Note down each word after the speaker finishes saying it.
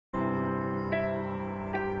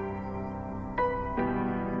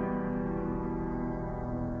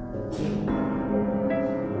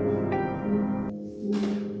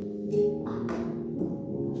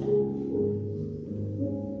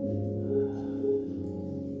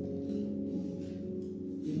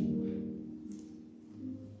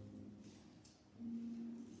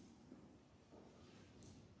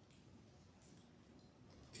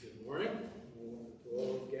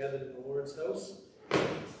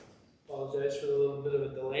apologize for a little bit of a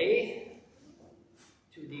delay.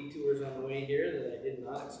 2 detours on the way here that I did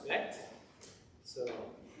not expect. So, a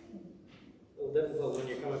little difficult when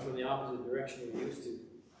you're coming from the opposite direction you're used to.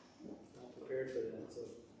 Not prepared for that. So,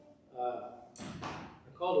 our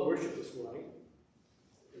call to worship this morning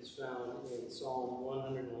is found in Psalm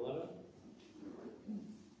 111.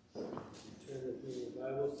 Turn with me in the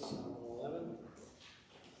Bible to Psalm 111.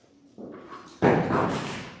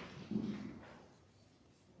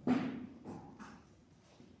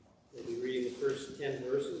 We'll be reading the first 10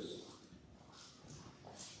 verses.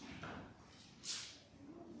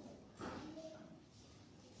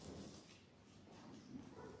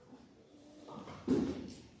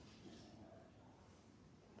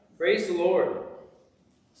 Praise the Lord.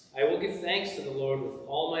 I will give thanks to the Lord with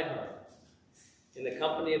all my heart, in the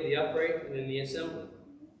company of the upright and in the assembly.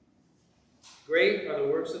 Great are the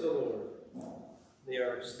works of the Lord. They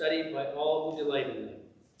are studied by all who delight in them.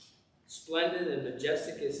 Splendid and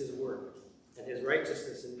majestic is his work, and his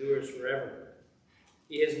righteousness endures forever.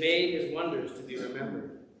 He has made his wonders to be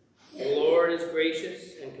remembered. The Lord is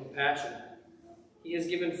gracious and compassionate. He has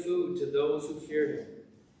given food to those who fear him.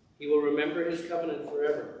 He will remember his covenant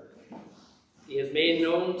forever. He has made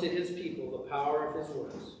known to his people the power of his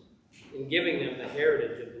works, in giving them the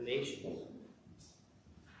heritage of the nations.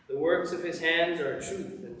 The works of his hands are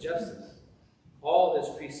truth and justice. All his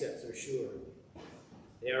precepts are sure.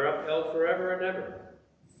 They are upheld forever and ever.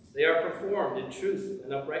 They are performed in truth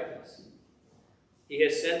and uprightness. He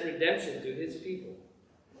has sent redemption to his people.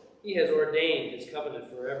 He has ordained his covenant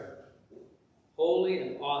forever. Holy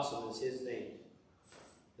and awesome is his name.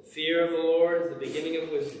 The fear of the Lord is the beginning of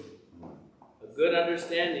wisdom. A good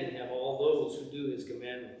understanding have all those who do his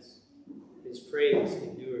commandments. His praise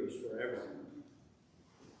endures forever.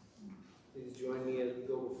 Please join me as we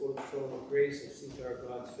go before the throne of grace and seek our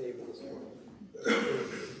God's favor this morning.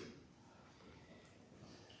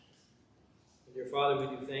 Dear Father,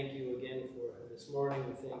 we do thank you again for this morning.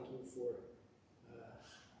 We thank you for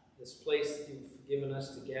this place that you've given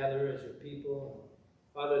us to gather as your people.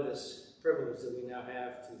 Father, this privilege that we now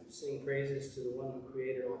have to sing praises to the one who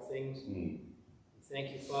created all things. We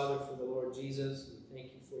thank you, Father, for the Lord Jesus. We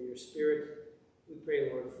thank you for your Spirit. We pray,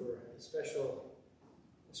 Lord, for a special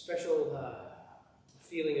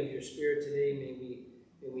feeling of your Spirit today.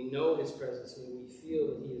 May we know his presence. May we feel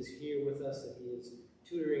that he is here with us, that he is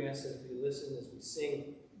tutoring us as we listen, as we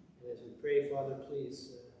sing, and as we pray. Father,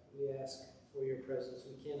 please, we ask for your presence.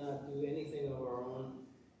 We cannot do anything of our own.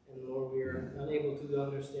 And Lord, we are unable to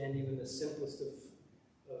understand even the simplest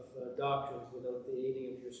of doctrines without the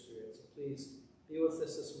aiding of your Spirit. So please be with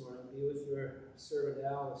us this morning. Be with your servant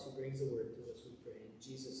Al as he brings the word to us, we pray. In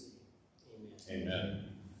Jesus' name, amen. Amen.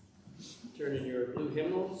 Turn in your blue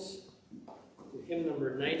hymnals to hymn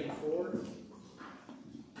number 94.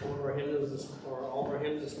 All of our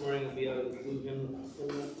hymns this morning will be out of the blue hymnal.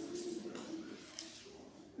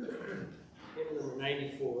 Hymn number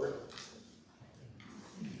 94.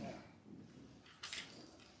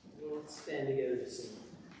 Let's stand together to sing.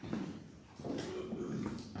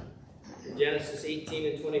 In Genesis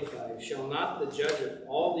 18 and 25, shall not the judge of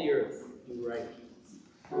all the earth do right?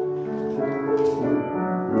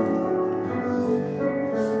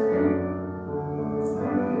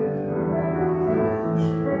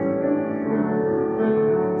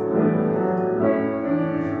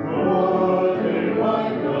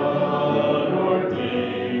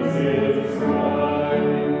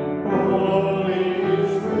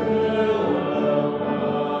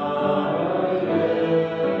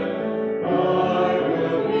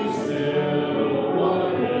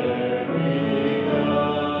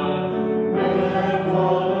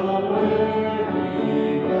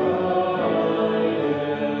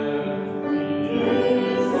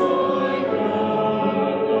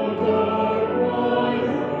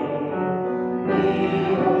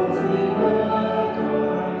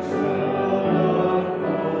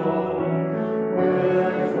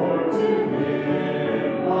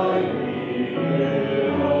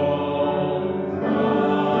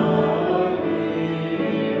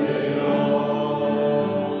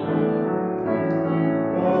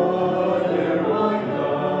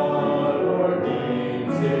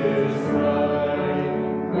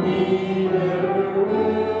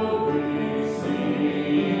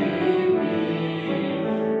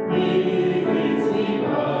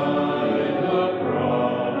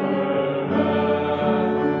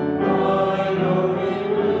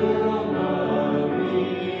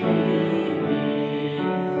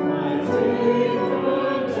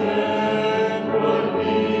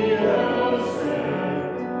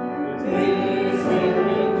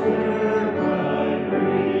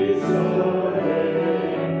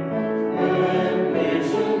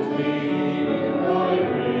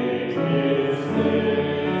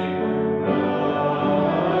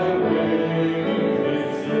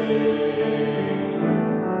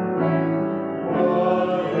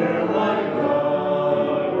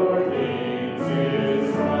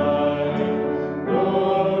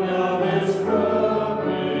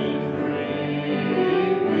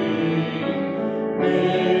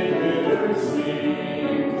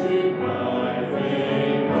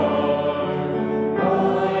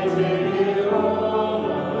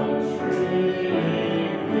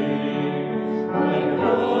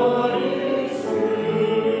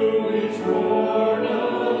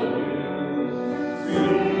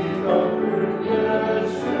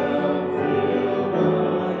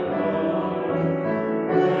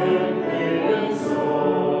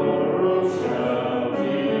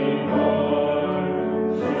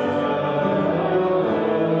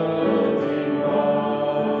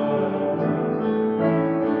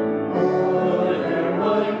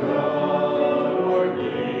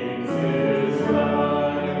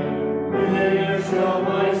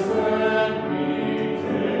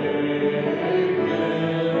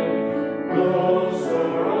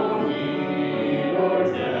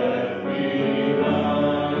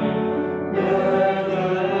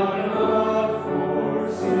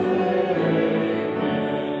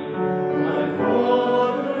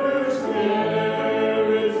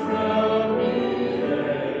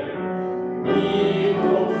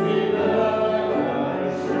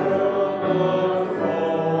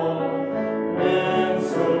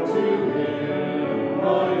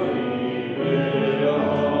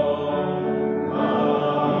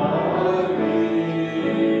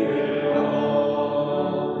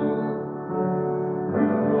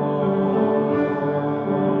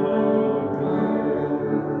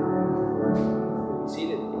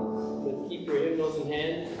 in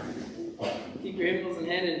hand. Keep your hymnals in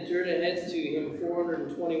hand and turn ahead to hymn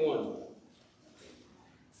 421.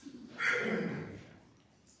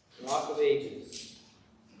 Rock of Ages.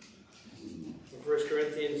 In 1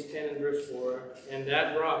 Corinthians 10 and verse 4, and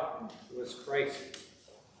that rock was Christ.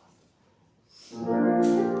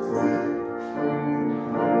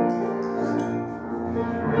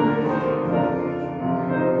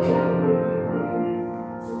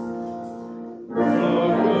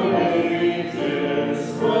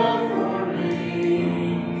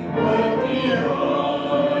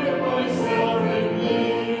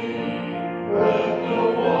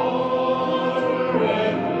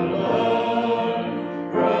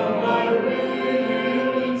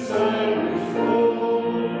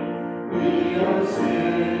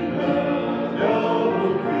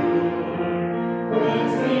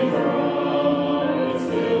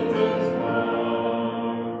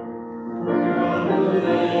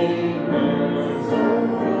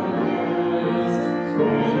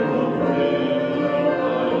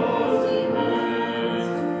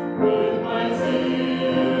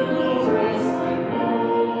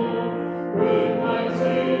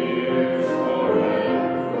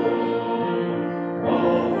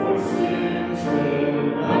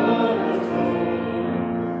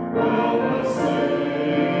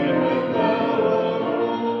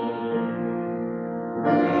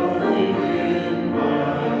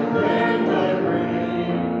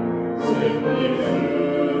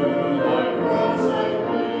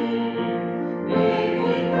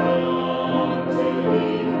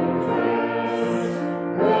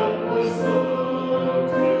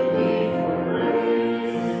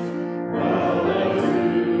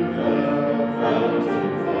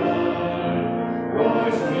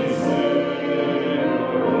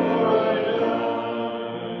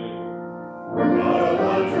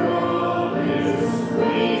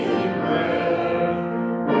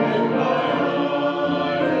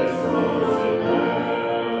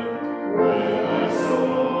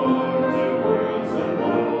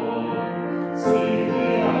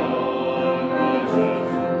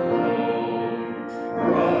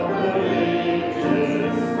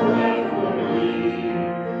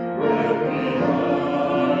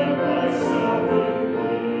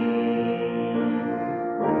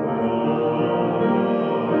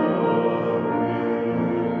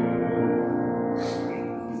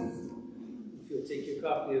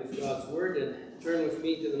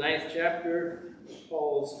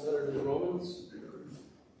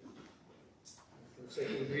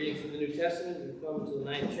 Second reading from the New Testament, we come to the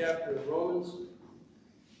 9th chapter of Romans.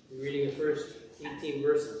 We're reading the first 18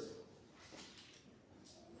 verses.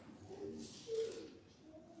 I'd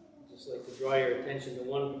just like to draw your attention to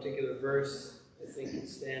one particular verse. I think it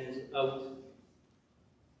stands out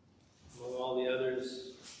among all the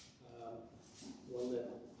others. One that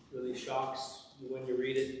really shocks you when you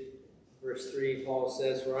read it. Verse 3, Paul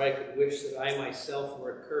says, "For I could wish that I myself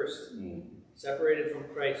were accursed, separated from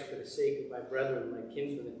Christ for the sake of my brethren, my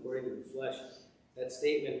kinsmen according to the flesh." That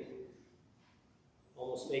statement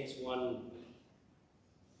almost makes one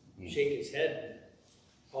shake his head.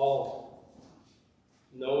 Paul,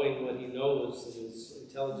 knowing what he knows and as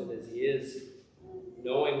intelligent as he is,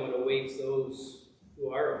 knowing what awaits those who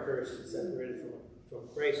are accursed and separated from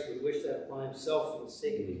Christ, would wish that upon himself for the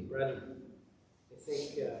sake of his brethren. I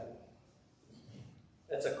think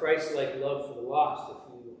that's a Christ-like love for the lost.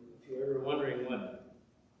 If you're ever wondering what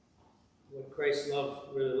Christ's love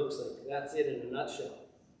really looks like, that's it in a nutshell.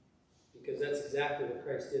 Because that's exactly what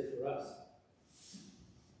Christ did for us.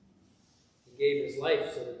 He gave his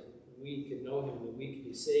life so that we could know him, that we could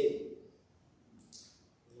be saved.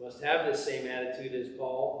 We must have this same attitude as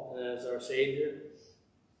Paul and as our Savior.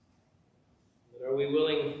 But are we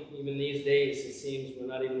willing, even these days, it seems we're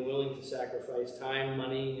not even willing to sacrifice time,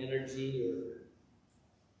 money, energy, or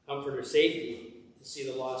comfort or safety to see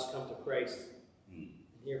the lost come to Christ. And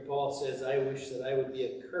here Paul says, "I wish that I would be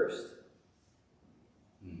accursed."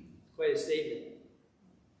 Quite a statement.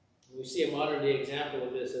 And we see a modern day example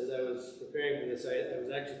of this. As I was preparing for this, I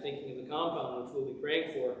was actually thinking of the compound, which we'll be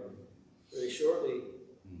praying for very shortly.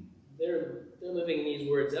 They're living these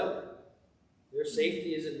words out. Their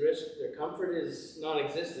safety is at risk. Their comfort is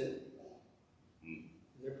non-existent. And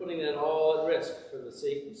they're putting that all at risk for the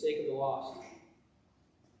sake of the lost.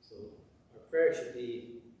 So our prayer should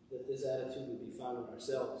be that this attitude would be found in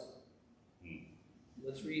ourselves.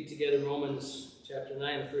 Let's read together Romans chapter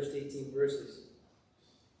 9, the first 18 verses.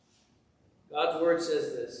 God's word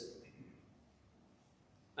says this: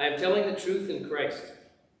 "I am telling the truth in Christ.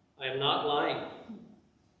 I am not lying.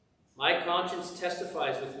 My conscience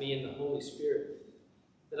testifies with me in the Holy Spirit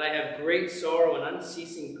that I have great sorrow and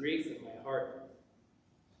unceasing grief in my heart.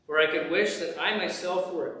 I could wish that I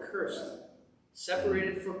myself were accursed,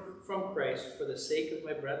 separated from Christ for the sake of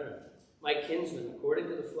my brethren, my kinsmen according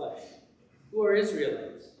to the flesh, who are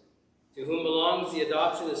Israelites, to whom belongs the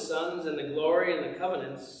adoption as sons, and the glory, and the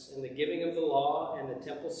covenants, and the giving of the law, and the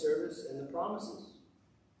temple service, and the promises,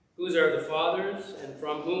 whose are the fathers, and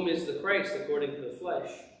from whom is the Christ according to the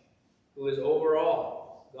flesh, who is over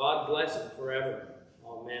all, God blessed forever.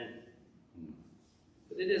 Amen.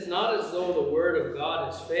 But it is not as though the word of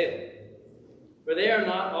God has failed, for they are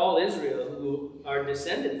not all Israel who are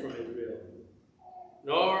descended from Israel,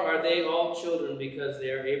 nor are they all children because they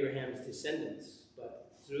are Abraham's descendants,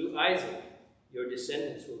 but through Isaac your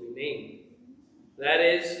descendants will be named. That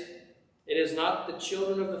is, it is not the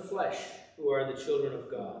children of the flesh who are the children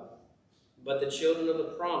of God, but the children of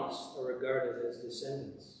the promise are regarded as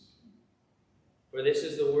descendants. For this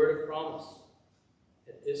is the word of promise.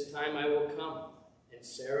 At this time I will come, and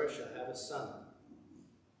Sarah shall have a son.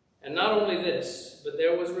 And not only this, but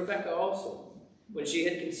there was Rebekah also, when she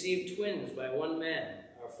had conceived twins by one man,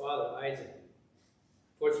 our father Isaac.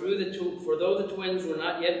 For though the twins were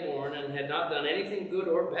not yet born, and had not done anything good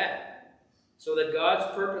or bad, so that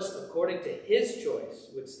God's purpose according to his choice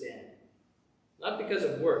would stand, not because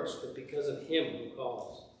of works, but because of him who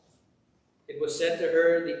calls. It was said to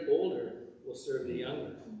her, the older will serve the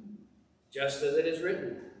younger. Just as it is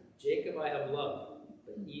written, Jacob I have loved,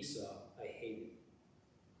 but Esau I hated.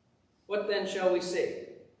 What then shall we say?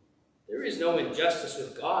 There is no injustice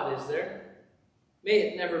with God, is there? May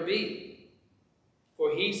it never be.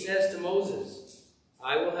 For he says to Moses,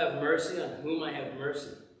 I will have mercy on whom I have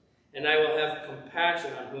mercy, and I will have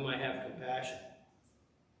compassion on whom I have compassion.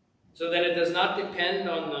 So then it does not depend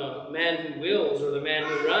on the man who wills or the man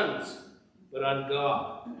who runs, but on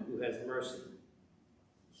God who has mercy.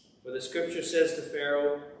 For the scripture says to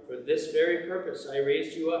Pharaoh, for this very purpose I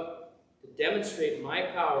raised you up, to demonstrate my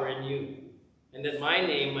power in you, and that my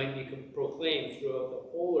name might be proclaimed throughout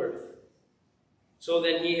the whole earth. So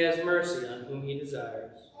then he has mercy on whom he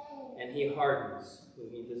desires, and he hardens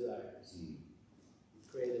whom he desires.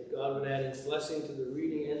 Pray that God would add his blessing to the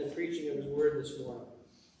reading and the preaching of his word this morning.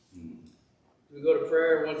 As we go to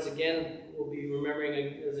prayer once again, we'll be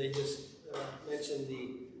remembering, as I just mentioned,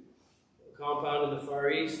 the compound in the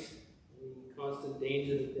Far East, the constant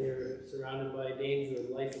danger that they're surrounded by, danger of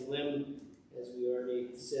life and limb, as we already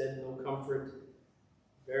said, no comfort,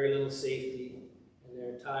 very little safety, and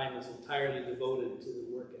their time is entirely devoted to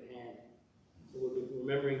the work at hand. So we'll be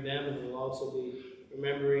remembering them, and we'll also be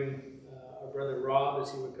remembering our brother Rob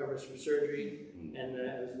as he recovers from surgery, and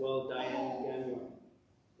as well Diane Gagnon.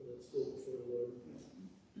 So let's go before the Lord.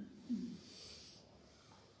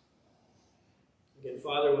 Again,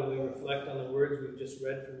 Father, when we reflect on the words we've just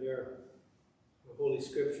read from your Holy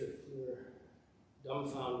Scripture, we're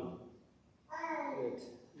dumbfounded that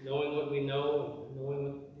knowing what we know, and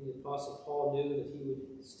knowing what the Apostle Paul knew, that he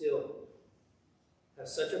would still have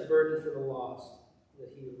such a burden for the lost, that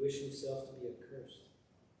he would wish himself to be accursed.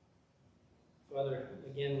 Father,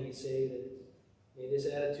 again we say that may this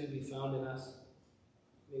attitude be found in us.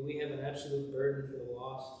 May we have an absolute burden for the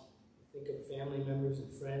lost. Think of family members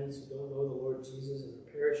and friends who don't know the Lord Jesus and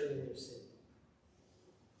are perishing in their sin.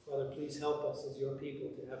 Father, please help us as your people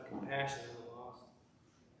to have compassion on the lost,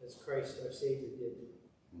 as Christ our Savior did.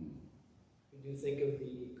 We do think of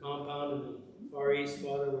the compound in the Far East,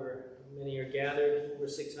 Father, where many are gathered. Over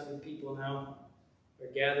 600 people now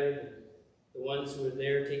are gathered. The ones who are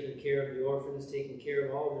there taking care of the orphans, taking care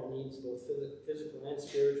of all their needs, both physical and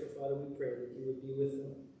spiritual. Father, we pray that you would be with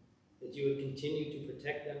them, that you would continue to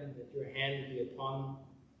protect them, that your hand would be upon them,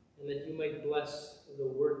 and that you might bless the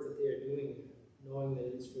work that they are doing, knowing that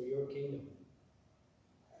it is for your kingdom.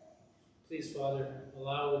 Please, Father,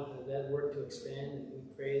 allow that work to expand, and we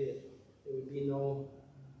pray that there would be no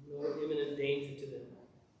imminent danger to them.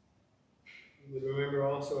 We would remember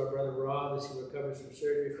also our brother Rob as he recovers from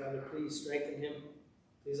surgery. Father, please strengthen him.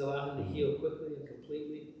 Please allow him to heal quickly and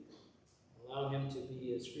completely. Allow him to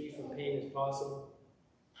be as free from pain as possible.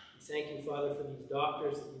 We thank you, Father, for these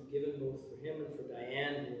doctors that you've given both for him and for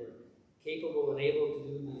Diane, who are capable and able to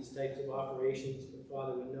do these types of operations. But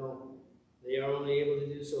Father, we know they are only able to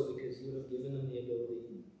do so because you have given them the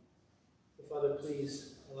ability. So Father,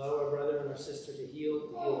 please allow our brother and our sister to heal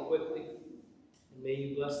quickly, and may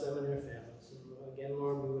you bless them and their families. And again,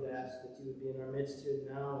 Lord, we would ask that you would be in our midst here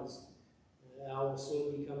now, as Al will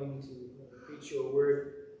soon be coming to preach your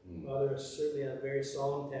word. Father, it's certainly a very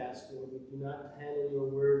solemn task, Lord. We do not handle your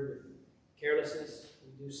word with carelessness.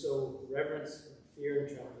 We do so with reverence, and fear, and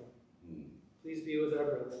trembling. Please be with our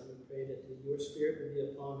brother. We pray that your spirit would be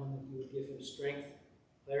upon him, that you would give him strength,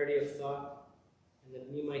 clarity of thought, and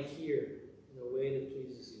that we might hear in a way that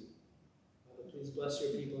pleases you. bless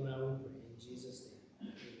your people now, we pray. In Jesus'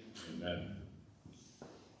 name. Amen.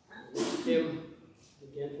 This hymn,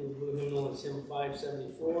 again from the Blue Hymnal, is hymn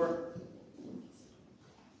 574.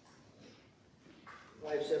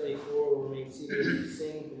 574 will remain seated as we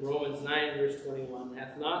sing from Romans 9, verse 21.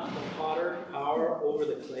 Hath not the potter power over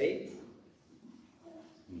the clay?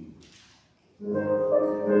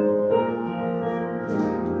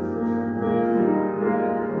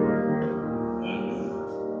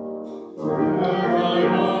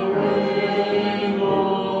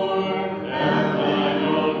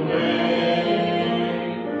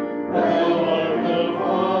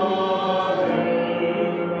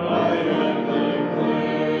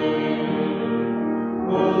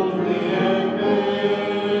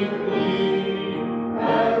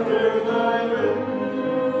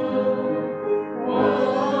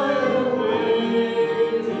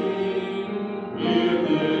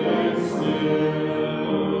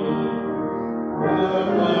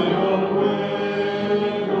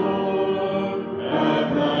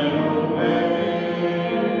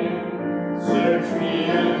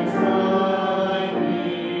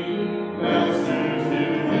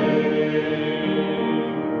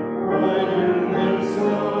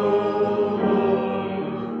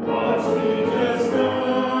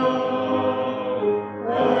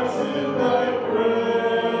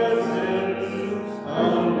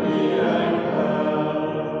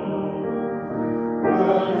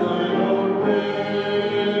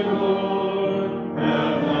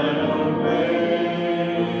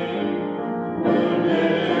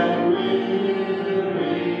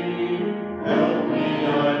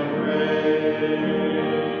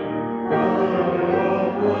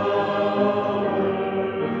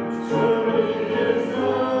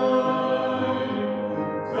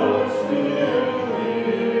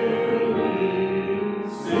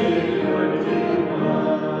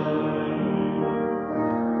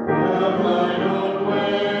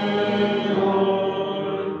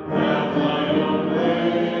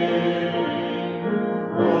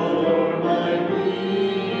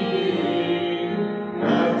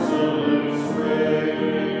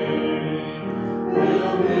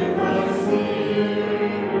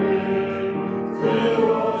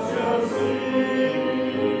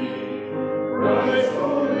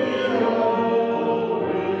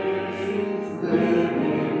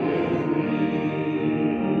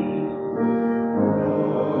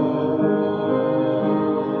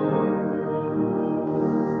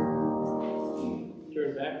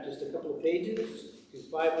 Just a couple of pages to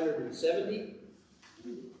 570.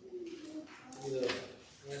 The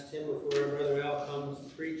last hymn before Brother Al comes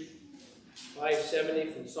to preach.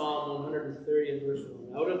 570 from Psalm 130 and verse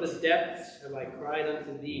 1. Out of the depths have I cried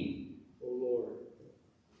unto thee, O Lord.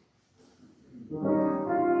 Oh,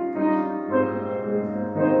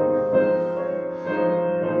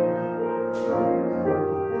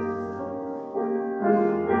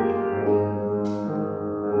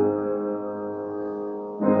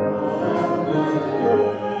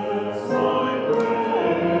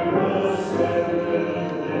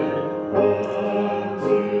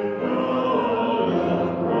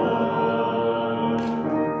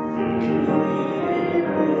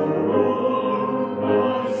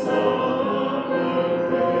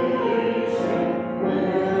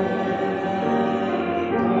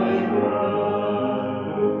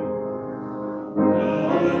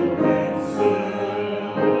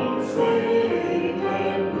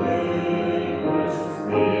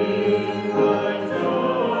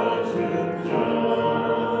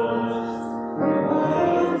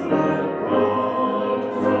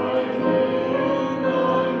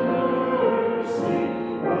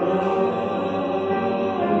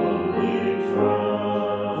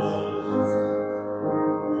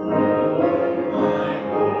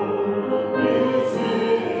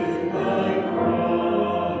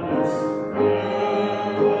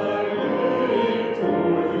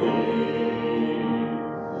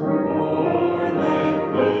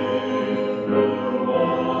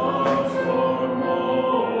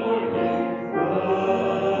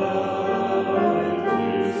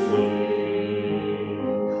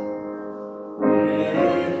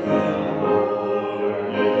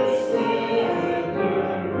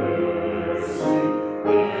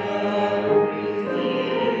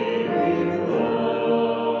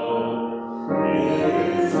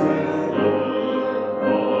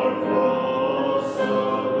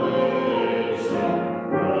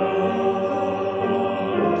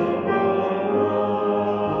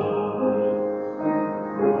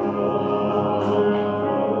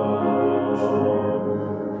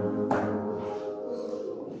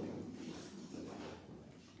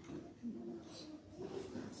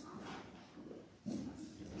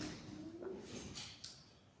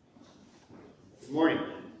 Good morning.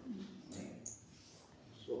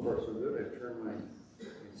 So far so good. I've turned my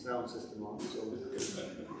sound system on. So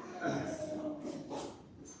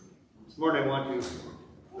this morning I want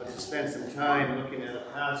to spend some time looking at a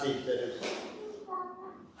passage that is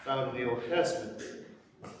found in the Old Testament.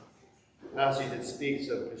 A passage that speaks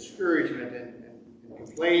of discouragement and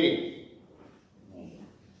complaining. I'm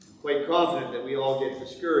quite confident that we all get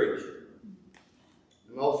discouraged.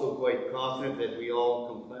 I'm also quite confident that we all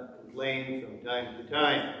complain from time to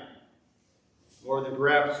time, more than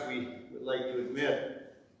perhaps we would like to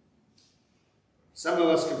admit. Some of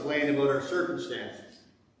us complain about our circumstances.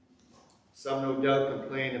 Some, no doubt,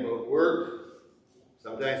 complain about work.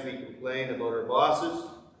 Sometimes we complain about our bosses.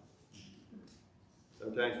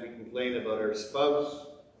 Sometimes we complain about our spouse,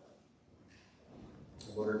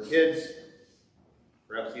 about our kids,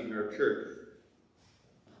 perhaps even our church.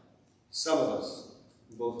 Some of us,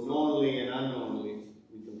 both knowingly and unknowingly,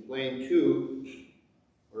 we complain to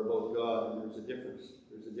or about God, and there's a difference.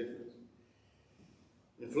 There's a difference.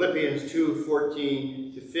 In Philippians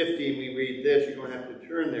 2:14 to 15, we read this. You don't have to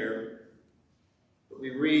turn there. But we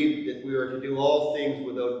read that we are to do all things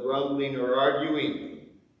without grumbling or arguing,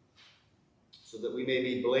 so that we may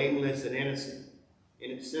be blameless and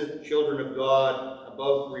innocent children of God,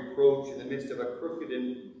 above reproach in the midst of a crooked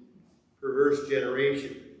and perverse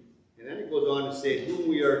generation. And then it goes on to say, whom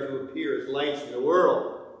we are to appear as lights in the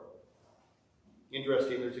world.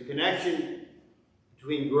 Interesting, there's a connection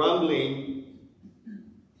between grumbling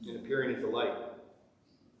and appearing as a light.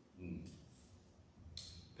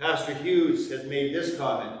 Pastor Hughes has made this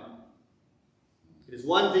comment. It is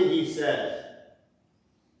one thing, he says,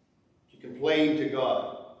 to complain to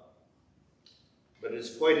God. But it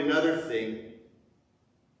is quite another thing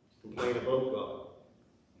to complain about God.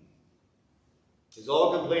 Is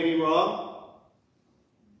all complaining wrong?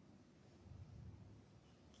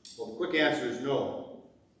 Well, the quick answer is no.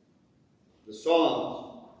 The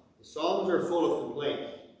Psalms are full of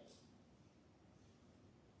complaints.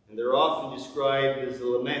 And they're often described as the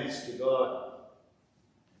laments to God.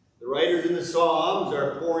 The writers in the Psalms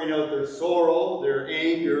are pouring out their sorrow, their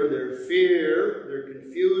anger, their fear, their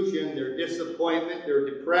confusion, their disappointment, their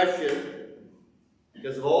depression,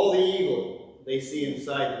 because of all the evil they see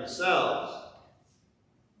inside themselves,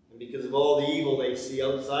 and because of all the evil they see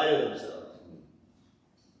outside of themselves.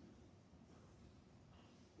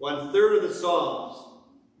 1/3 of the Psalms,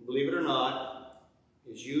 believe it or not,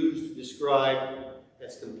 is used to describe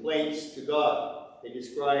as complaints to God. They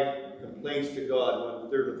describe complaints to God,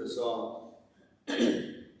 1/3 of the Psalms.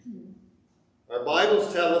 Our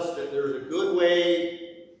Bibles tell us that there is a good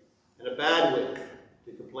way and a bad way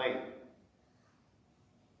to complain.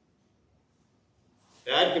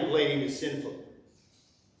 Bad complaining is sinful.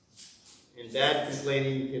 And bad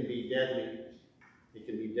complaining can be deadly. It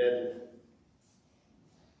can be deadly.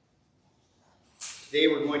 Today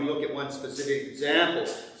we're going to look at one specific example,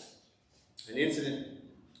 an incident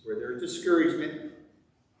where there is discouragement,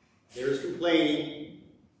 there is complaining,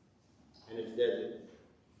 and it's deadly.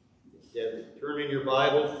 It's deadly. Turn in your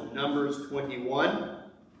Bibles to Numbers 21.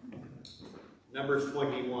 Numbers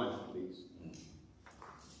 21, please.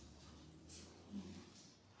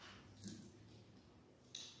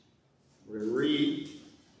 We're going to read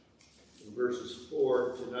from verses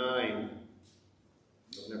 4 to 9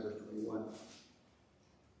 of Numbers 21.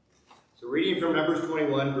 So reading from Numbers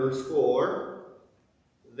 21, verse 4,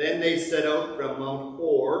 then they set out from Mount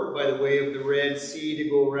Hor by the way of the Red Sea to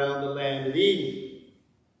go around the land of Eden.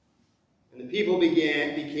 And the people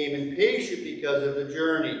became impatient because of the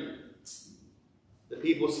journey. The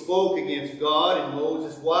people spoke against God and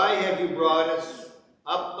Moses, why have you brought us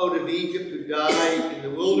up out of Egypt to die in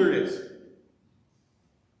the wilderness?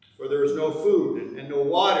 For there is no food and no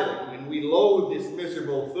water, and we loathe this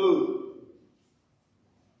miserable food.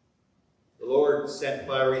 The Lord sent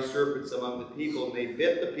fiery serpents among the people, and they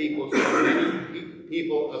bit the people, so many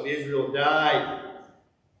people of Israel died.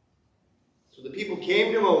 So the people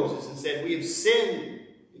came to Moses and said, we have sinned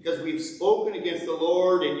because we have spoken against the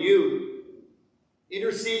Lord and you.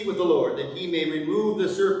 Intercede with the Lord that he may remove the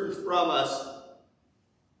serpents from us.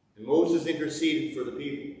 And Moses interceded for the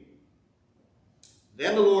people.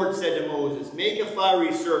 Then the Lord said to Moses, make a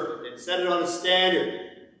fiery serpent and set it on a standard.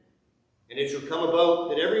 And it shall come about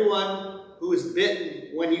that everyone who is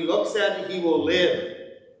bitten, when he looks at it, he will live.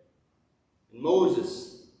 And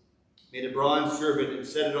Moses made a bronze serpent and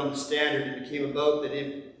set it on the standard. And it came about that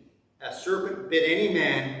if a serpent bit any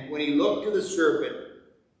man, when he looked to the serpent,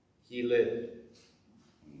 he lived.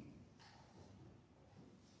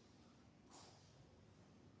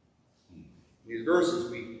 In these verses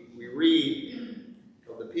we read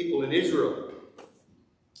of the people in Israel.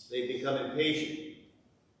 They become impatient.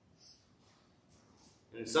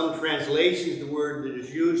 And in some translations, the word that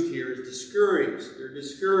is used here is discouraged. They're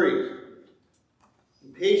discouraged.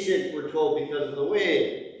 Impatient, we're told, because of the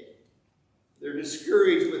way. They're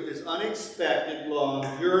discouraged with this unexpected long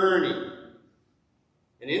journey.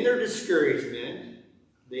 And in their discouragement,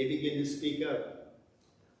 they begin to speak out.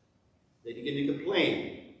 They begin to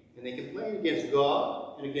complain. And they complain against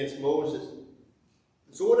God and against Moses.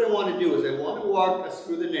 And so what I want to do is I want to walk us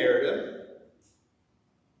through the narrative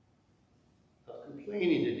of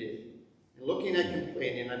complaining today. And looking at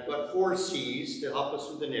complaining, I've got 4 C's to help us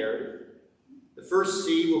through the narrative. The first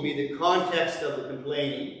C will be the context of the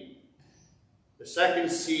complaining. The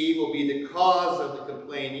second C will be the cause of the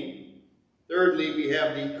complaining. Thirdly, we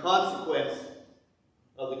have the consequence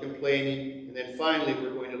of the complaining. And then finally,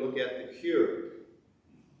 we're going to look at the cure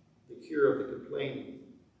of the complaining.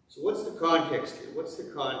 So what's the context here? What's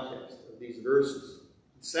the context of these verses?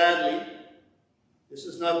 Sadly, this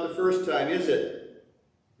is not the first time, is it?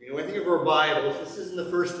 If you know anything of our Bibles, this isn't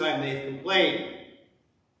the first time they've complained.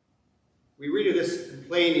 We read of this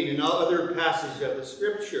complaining in other passages of the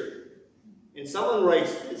Scripture. And someone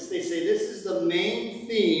writes this, they say this is the main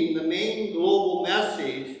theme, the main global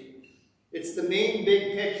message. It's the main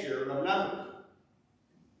big picture of Numbers.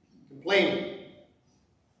 Complaining.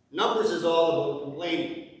 Numbers is all about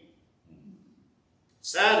complaining.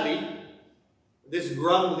 Sadly, this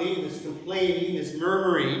grumbling, this complaining, this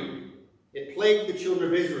murmuring, it plagued the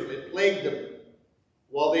children of Israel. It plagued them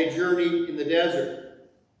while they journeyed in the desert.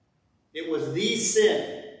 It was the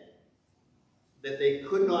sin that they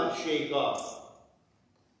could not shake off.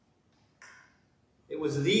 It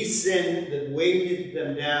was the sin that weighted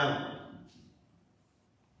them down.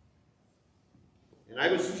 And I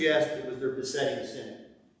would suggest it was their besetting sin.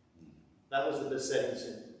 That was the besetting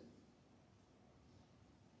sin.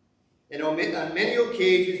 And on many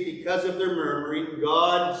occasions, because of their murmuring,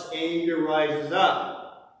 God's anger rises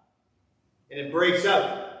up. And it breaks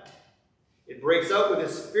out. It breaks out with a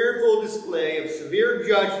fearful display of severe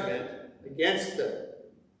judgment against them.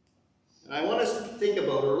 And I want us to think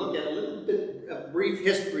about or look at a little bit of brief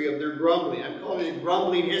history of their grumbling. I'm calling it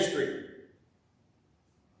grumbling history.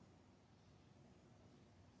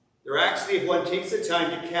 There actually, if one takes the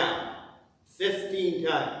time to count, 15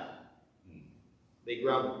 times they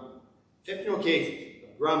grumbled. 15 occasions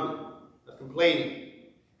of grumbling, of complaining.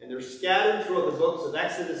 And they're scattered throughout the books of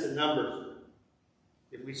Exodus and Numbers,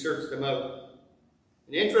 if we search them out.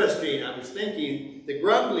 And interesting, I was thinking, the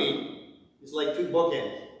grumbling is like 2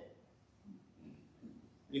 bookends.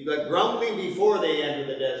 You've got grumbling before they enter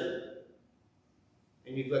the desert,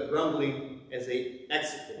 and you've got grumbling as they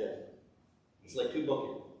exit the desert. It's like 2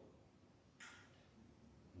 bookends.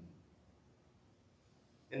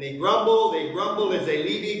 And they grumble as they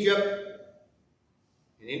leave Egypt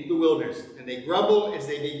and into the wilderness. And they grumble as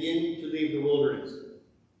they begin to leave the wilderness.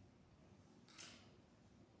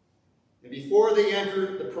 And before they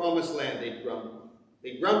enter the promised land, they grumbled.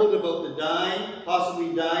 They grumbled about the dying,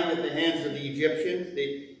 possibly dying at the hands of the Egyptians.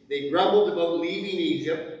 They grumbled about leaving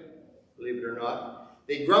Egypt, believe it or not.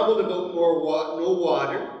 They grumbled about no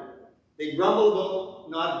water. They grumbled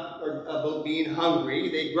about being hungry.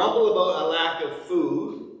 They grumbled about a lack of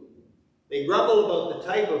food. They grumble about the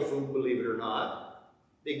type of food, believe it or not.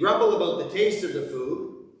 They grumble about the taste of the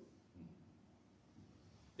food.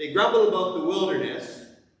 They grumble about the wilderness.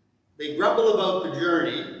 They grumble about the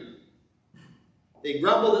journey. They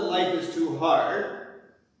grumble that life is too hard.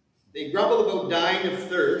 They grumble about dying of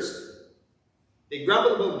thirst. They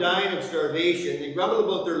grumble about dying of starvation. They grumble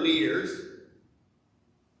about their leaders.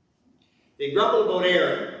 They grumble about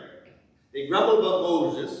Aaron. They grumble about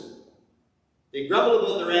Moses. They grumble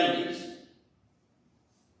about their enemies.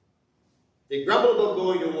 They grumble about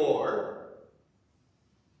going to war.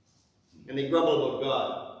 And they grumble about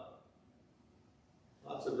God.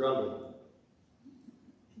 Lots of grumbling.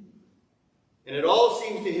 And it all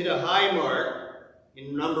seems to hit a high mark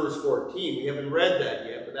in Numbers 14. We haven't read that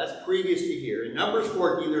yet, but that's previous to here. In Numbers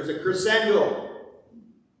 14, there's a crescendo.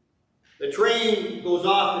 The train goes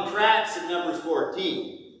off the tracks in Numbers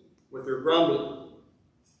 14 with their grumbling.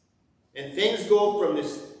 And things go from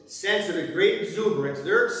this sense of a great exuberance.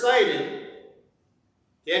 They're excited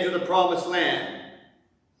to enter the promised land,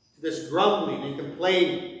 to this grumbling and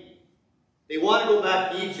complaining. They want to go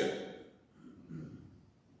back to Egypt.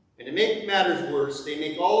 And to make matters worse, they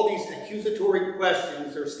make all these accusatory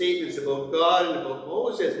questions or statements about God and about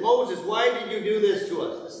Moses. Moses, why did you do this to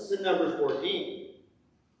us? This is in Numbers 14.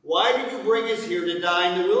 Why did you bring us here to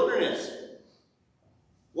die in the wilderness?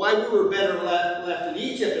 Why we were better left in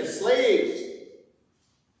Egypt as slaves?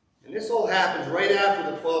 And this all happens right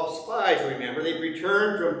after the 12 spies, remember. They've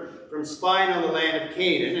returned from spying on the land of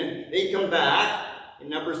Canaan, and they come back in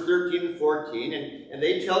Numbers 13 and 14, and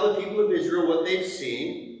they tell the people of Israel what they've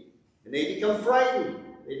seen, and they become frightened.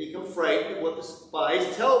 They become frightened of what the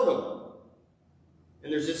spies tell them.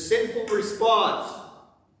 And there's a sinful response.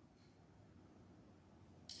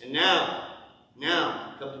 And now,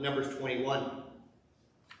 come to Numbers 21.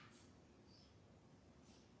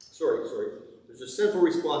 Sorry. There's a sinful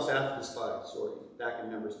response after the spies. Back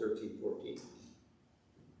in Numbers 13, 14.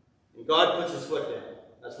 And God puts his foot down.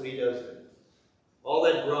 That's what he does. All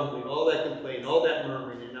that grumbling, all that complaining, all that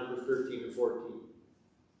murmuring in Numbers 13 and 14.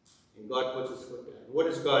 And God puts his foot down. What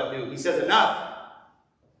does God do? He says, enough.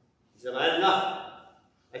 He said, I had enough.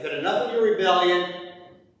 I've had enough of your rebellion.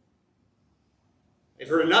 I've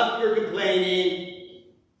heard enough of your complaining.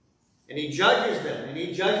 And he judges them. And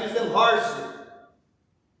he judges them harshly.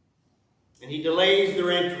 And he delays their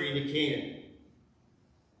entry into Canaan.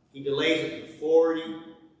 He delays it for 40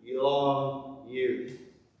 long years.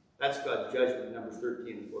 That's God's judgment in Numbers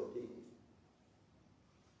 13 and 14.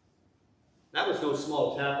 That was no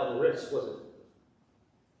small tap on the wrist, was it?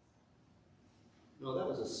 No, that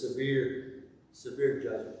was a severe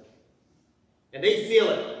judgment. And they feel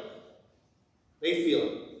it. They feel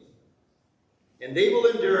it. And they will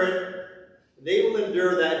endure it. They will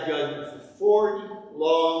endure that judgment for 40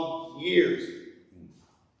 long years.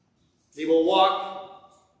 They will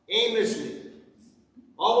walk aimlessly,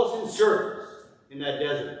 almost in circles in that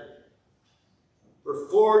desert for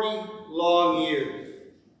 40 long years.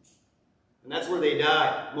 And that's where they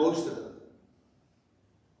die, most of them.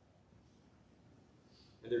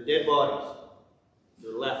 And their dead bodies,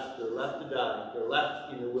 they're left to die. They're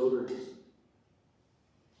left in the wilderness.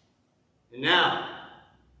 And now,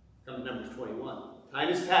 come to Numbers 21. Time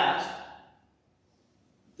has passed.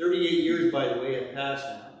 38 years, by the way, have passed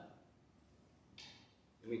now.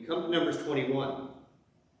 And we come to Numbers 21.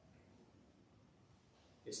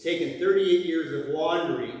 It's taken 38 years of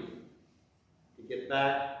wandering to get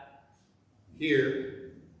back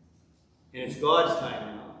here. And it's God's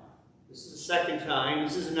time now. This is the second time.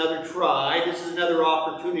 This is another try. This is another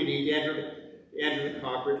opportunity to enter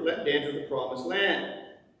the promised land.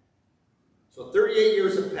 So 38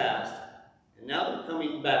 years have passed, and now they're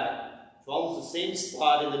coming back. It's almost the same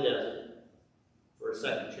spot in the desert for a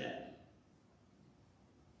second chance.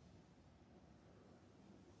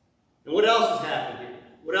 And what else has happened here?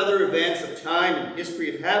 What other events of time and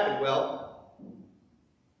history have happened? Well,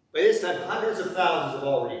 by this time, hundreds of thousands have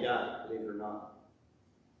already died, believe it or not.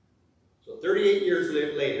 So 38 years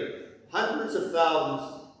later, hundreds of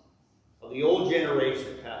thousands of the old generation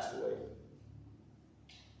have passed away.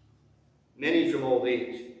 Many from old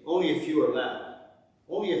age. Only a few are left.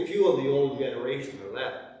 Only a few of the old generation are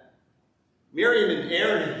left. Miriam and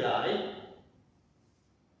Aaron have died.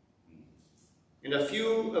 And a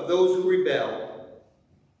few of those who rebelled,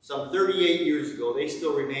 some 38 years ago, they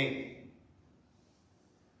still remain.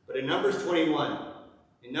 But in Numbers 21,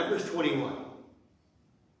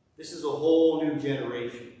 this is a whole new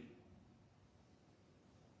generation.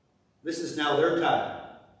 This is now their time.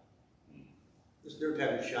 This is their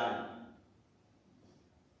time to shine.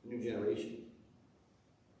 A new generation.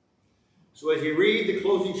 So as you read the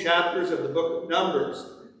closing chapters of the book of Numbers,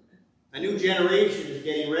 a new generation is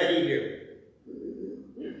getting ready here.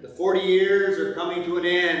 The 40 years are coming to an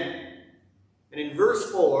end. And in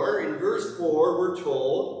verse 4, we're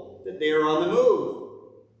told that they are on the move.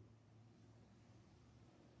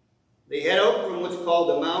 They head out from what's called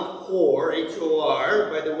the Mount Hor, H-O-R,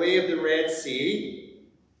 by the way of the Red Sea.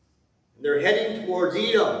 And they're heading towards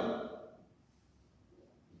Edom.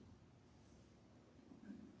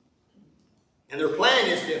 And their plan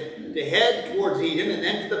is to head towards Edom and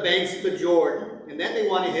then to the banks of the Jordan. And then they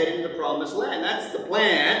want to head into the Promised Land. That's the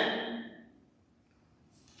plan.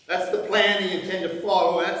 That's the plan they intend to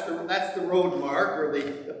follow. That's the road mark, or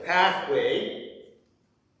the pathway.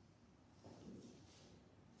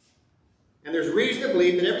 And there's reason to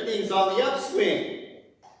believe that everything's on the upswing.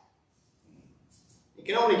 It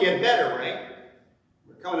can only get better, right?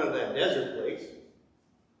 We're coming out of that desert place.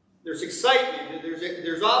 There's excitement.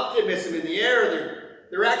 There's optimism in the air.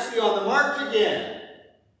 They're actually on the march again.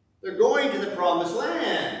 They're going to the Promised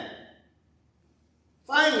Land.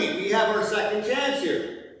 Finally, we have our second chance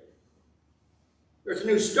here. There's a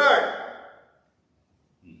new start.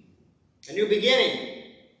 A new beginning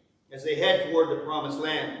as they head toward the Promised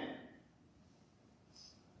Land.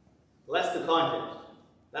 Well, that's the context.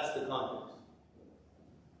 That's the context.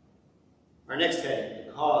 Our next heading,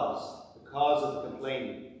 the cause. The cause of the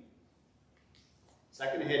complaining.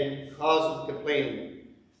 Second heading, cause of the complaining.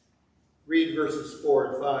 Read verses 4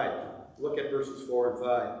 and 5. Look at verses 4 and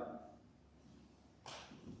 5.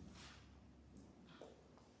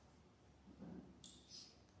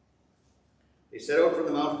 They set out from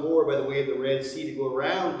the Mount Hor by the way of the Red Sea to go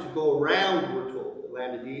around, we're told, the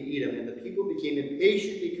land of Edom. And the people became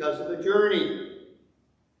impatient because of the journey.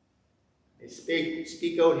 They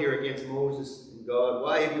speak out here against Moses and God.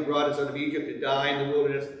 Why have you brought us out of Egypt to die in the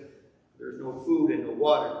wilderness? There is no food and no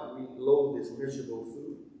water. We loathe this miserable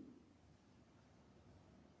food.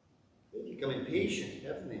 They become impatient,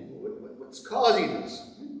 haven't they? What's causing this?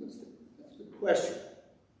 That's the question.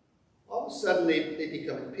 All of a sudden they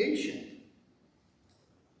become impatient.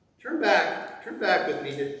 Turn back with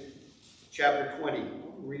me to chapter 20.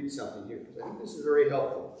 I'll read something here because I think this is very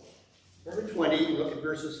helpful. Chapter 20, look at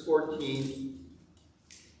verses 14.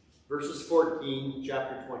 Verses 14,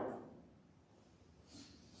 chapter 20.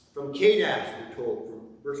 From Kadesh, we're told, from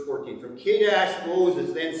verse 14. From Kadesh,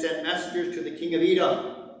 Moses then sent messengers to the king of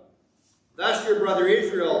Edom. Thus your brother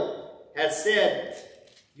Israel has said,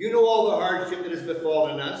 you know all the hardship that has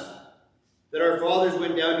befallen us, that our fathers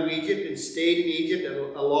went down to Egypt and stayed in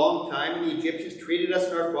Egypt a long time, and the Egyptians treated us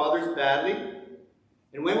and our fathers badly.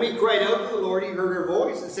 And when we cried out to the Lord, he heard our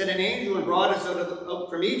voice and sent an angel and brought us out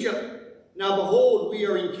from Egypt. Now behold, we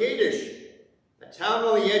are in Kadesh, a town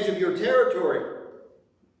on the edge of your territory.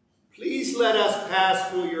 Please let us pass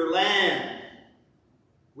through your land.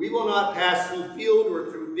 We will not pass through field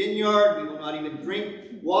or through vineyard. We will not even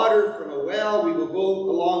drink water from a well. We will go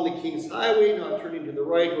along the king's highway, not turning to the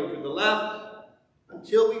right or to the left,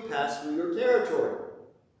 until we pass through your territory.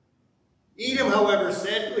 Edom, however,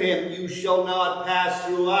 said to him, you shall not pass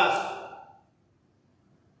through us,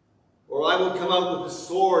 or I will come out with the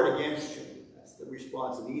sword against you. That's the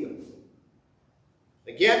response of Edom.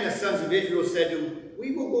 Again, the sons of Israel said to him,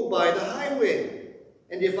 we will go by the highway,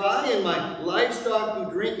 and if I and my livestock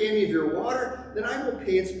do drink any of your water, then I will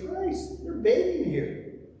pay its price. They're begging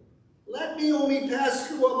here. Let me only pass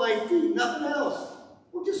through on my feet, nothing else.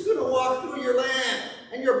 We're just going to walk through your land,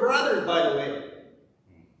 and your brothers, by the way.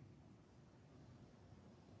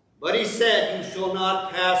 But he said, you shall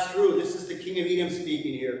not pass through. This is the king of Edom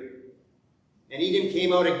speaking here. And Edom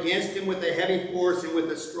came out against him with a heavy force and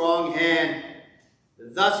with a strong hand.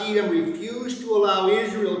 Thus Edom refused to allow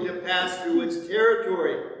Israel to pass through its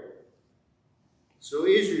territory. So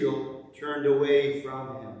Israel turned away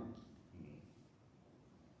from him.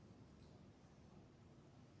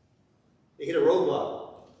 They hit a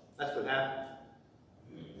roadblock. That's what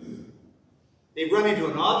happened. They've run into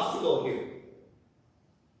an obstacle here.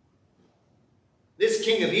 This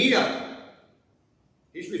king of Edom,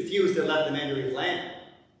 he's refused to let them enter his land.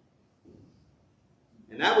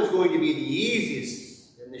 And that was going to be the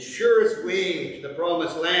easiest and the surest way to the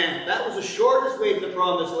promised land. That was the shortest way to the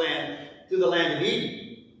promised land, to the land of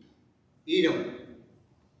Edom.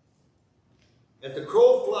 As the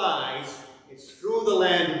crow flies, it's through the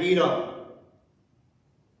land of Edom.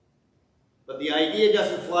 But the idea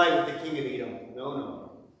doesn't fly with the king of Edom. No.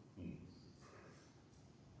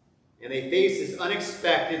 And they face this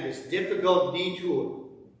unexpected, this difficult detour.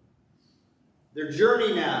 Their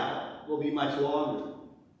journey now will be much longer.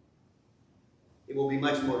 It will be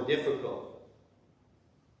much more difficult.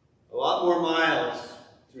 A lot more miles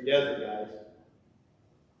through desert, guys.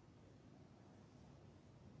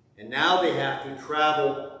 And now they have to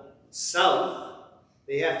travel south.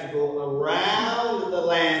 They have to go around the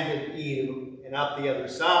land of Edom and up the other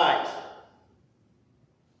side.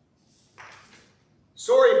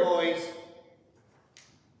 Sorry, boys.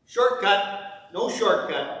 Shortcut. No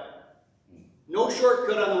shortcut. No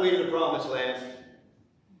shortcut on the way to the promised land.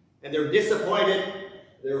 And they're disappointed.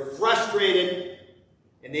 They're frustrated.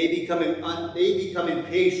 And they become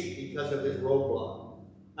impatient because of this roadblock.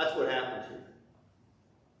 That's what happens here.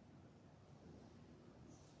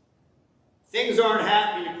 Things aren't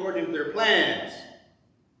happening according to their plans.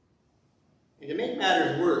 And to make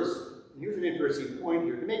matters worse, and here's an interesting point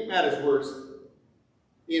here, to make matters worse,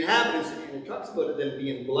 the inhabitants, and it talks about them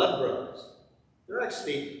being blood brothers, they're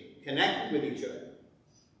actually connected with each other.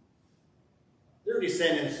 They're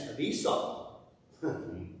descendants of Esau.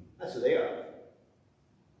 That's who they are.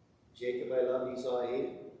 Jacob I love, Esau I hate.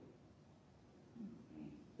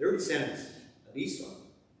 They're descendants of Esau.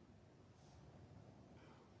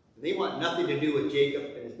 And they want nothing to do with Jacob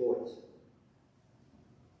and his boys.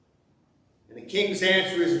 And the king's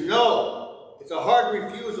answer is no. It's a hard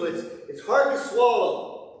refusal. It's hard to swallow.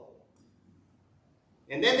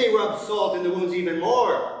 And then they rub salt in the wounds even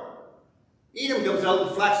more. Edom comes out and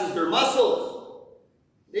flexes their muscles.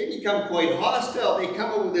 They become quite hostile. They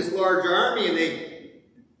come up with this large army and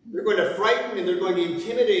they're going to frighten and they're going to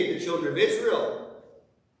intimidate the children of Israel.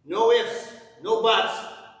 No ifs, no buts.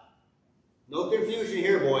 No confusion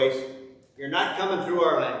here, boys. You're not coming through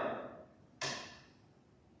our land.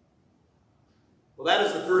 Well, that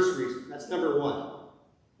is the first reason. That's number one.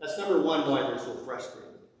 That's number one why they're so frustrated.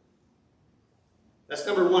 That's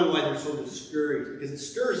number one why they're so discouraged, because it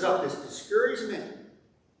stirs up this discouragement.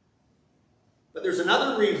 But there's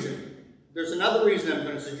another reason. There's another reason I'm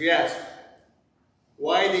going to suggest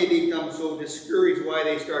why they become so discouraged, why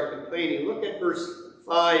they start complaining. Look at verse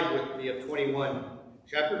 5 with me of 21.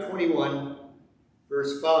 Chapter 21,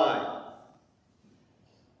 verse 5.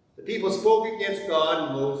 The people spoke against God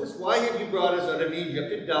and Moses. Why have you brought us out of Egypt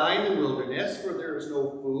to die in the wilderness, for there is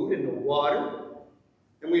no food and no water,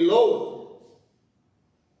 and we loathe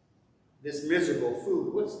this miserable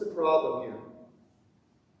food? What's the problem here?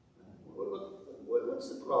 What's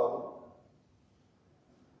the problem?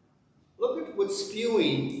 Look at what's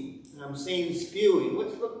spewing, and I'm saying spewing.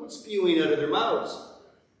 Look what's spewing out of their mouths.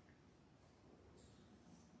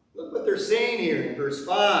 Look what they're saying here in verse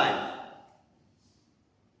 5.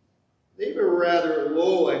 They have a rather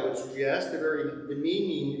low, I would suggest, a very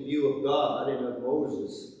demeaning view of God and of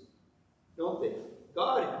Moses, don't they?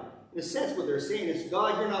 God, in a sense, what they're saying is,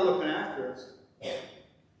 God, you're not looking after us.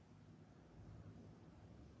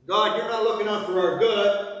 God, you're not looking out for our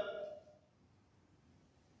good.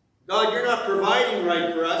 God, you're not providing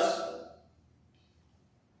right for us.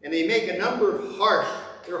 And they make a number of harsh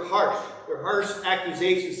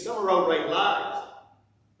accusations. Some are outright lies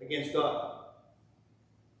against God.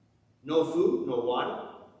 No food, no water,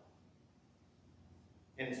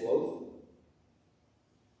 and it's loathsome.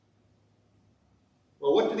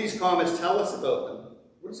 Well, what do these comments tell us about them?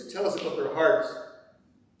 What does it tell us about their hearts?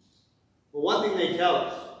 Well, one thing they tell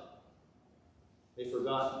us, they've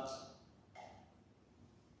forgotten.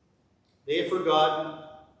 They have forgotten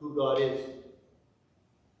who God is.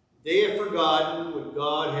 They have forgotten what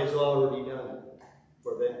God has already done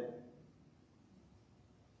for them.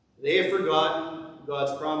 They have forgotten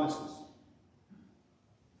God's promises.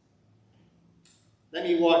 Let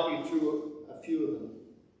me walk you through a few of them.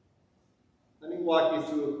 Let me walk you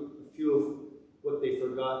through a few of what they've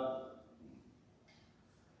forgotten.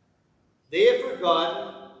 They have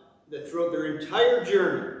forgotten that throughout their entire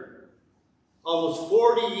journey, almost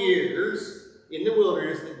 40 years in the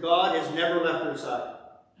wilderness, that God has never left their side.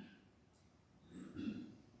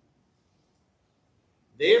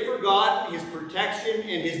 They have forgotten his protection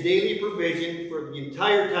and his daily provision for the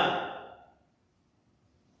entire time.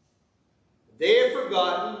 They have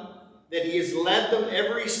forgotten that he has led them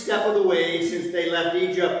every step of the way since they left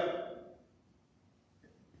Egypt.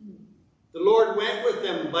 The Lord went with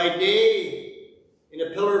them by day in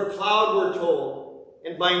a pillar of cloud, we're told,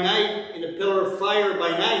 and by night in a pillar of fire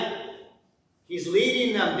by night. He's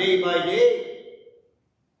leading them day by day.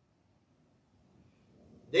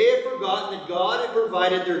 They have forgotten that God had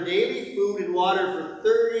provided their daily food and water for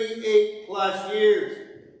 38 plus years.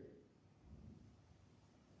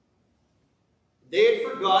 They had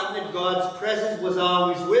forgotten that God's presence was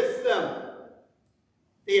always with them.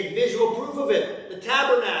 They had visual proof of it. The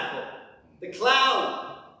tabernacle, the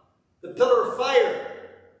cloud, the pillar of fire.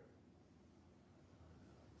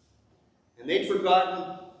 And they'd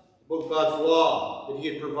forgotten about God's law that he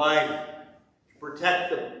had provided to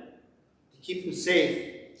protect them, to keep them safe,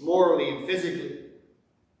 morally and physically.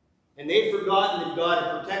 And they'd forgotten that God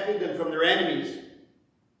had protected them from their enemies.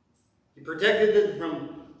 He protected them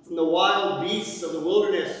from the wild beasts of the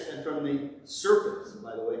wilderness and from the serpents,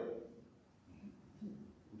 by the way,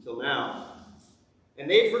 until now. And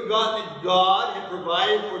they'd forgotten that God had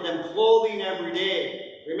provided for them clothing every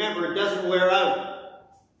day. Remember, it doesn't wear out.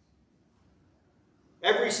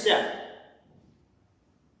 Every step.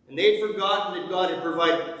 And they'd forgotten that God had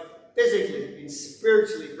provided physically and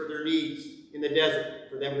spiritually for their needs in the desert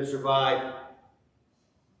for them to survive.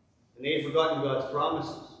 And they had forgotten God's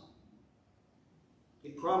promises. He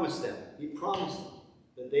promised them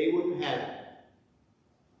that they wouldn't have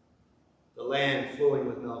the land flowing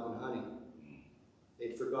with milk and honey.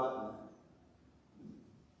 They'd forgotten that.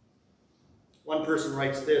 One person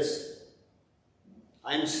writes this: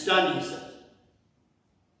 I'm stunned, he said.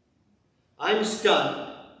 I'm stunned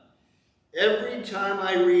every time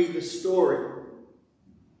I read the story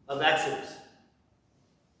of Exodus.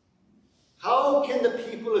 How can the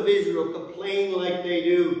people of Israel complain like they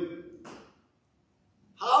do?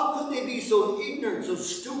 How could they be so ignorant, so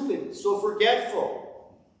stupid, so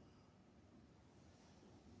forgetful?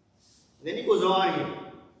 And then he goes on here.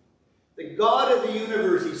 The God of the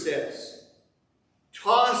universe, he says,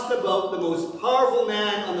 tossed about the most powerful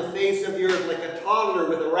man on the face of the earth like a toddler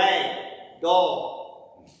with a rag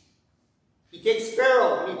doll. He takes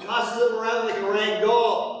Pharaoh and he tosses him around like a rag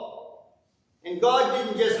doll. And God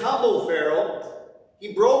didn't just humble Pharaoh,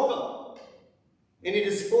 he broke him. And he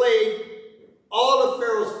displayed all of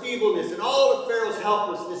Pharaoh's feebleness and all of Pharaoh's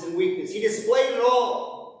helplessness and weakness. He displayed it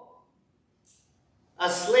all. A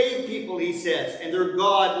slave people, he says, and their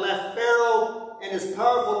God left Pharaoh and his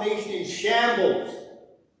powerful nation in shambles.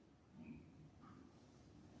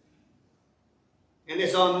 And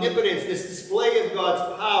this omnipotence, this display of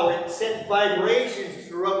God's power, it sent vibrations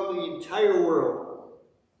throughout the entire world.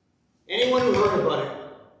 Anyone who heard about it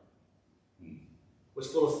was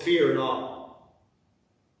full of fear and awe.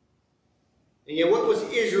 And yet, what was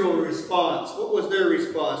Israel's response? What was their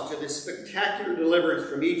response to this spectacular deliverance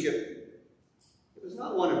from Egypt? It was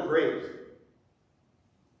not one of praise.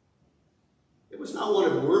 It was not one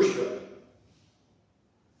of worship.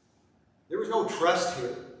 There was no trust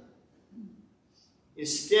here.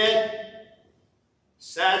 Instead,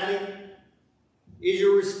 sadly,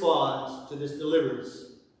 Israel responds to this deliverance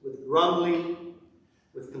with grumbling,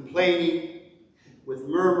 with complaining, with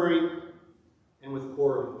murmuring, and with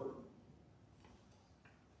quarreling.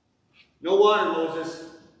 No water, Moses.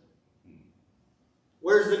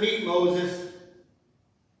 Where's the meat, Moses?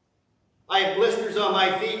 I have blisters on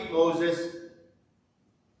my feet, Moses.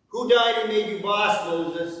 Who died and made you boss,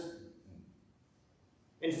 Moses?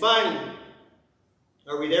 And finally,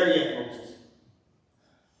 are we there yet, Moses?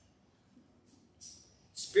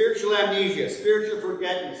 Spiritual amnesia, spiritual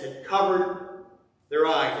forgetfulness had covered their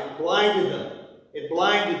eyes. It blinded them. It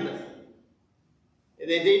blinded them. And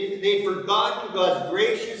they'd forgotten God's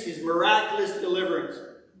gracious, his miraculous deliverance.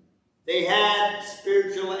 They had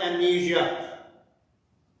spiritual amnesia.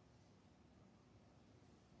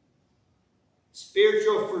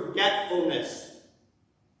 Spiritual forgetfulness.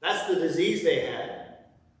 That's the disease they had.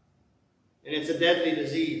 And it's a deadly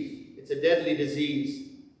disease. It's a deadly disease.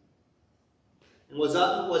 And was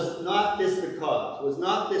not this the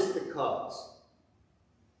cause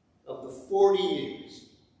of the 40 years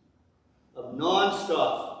of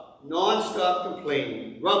non-stop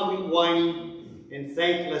complaining, grumbling, whining, and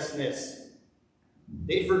thanklessness?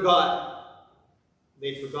 They'd forgotten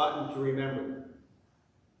to remember.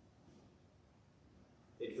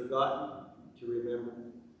 They'd forgotten to remember.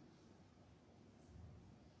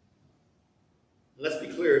 Let's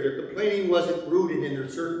be clear, their complaining wasn't rooted in their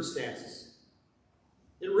circumstances.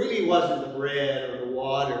 It really wasn't the bread or the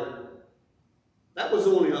water. That was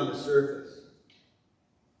only on the surface.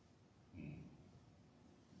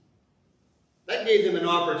 That gave them an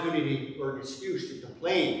opportunity or an excuse to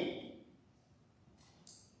complain.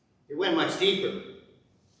 It went much deeper.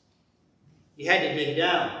 You had to dig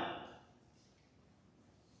down.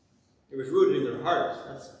 It was rooted in their hearts.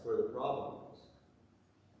 That's where the problem was.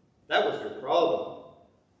 That was their problem.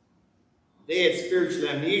 They had spiritual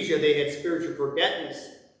amnesia. They had spiritual forgetfulness.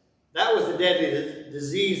 That was the deadly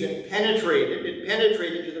disease that penetrated. It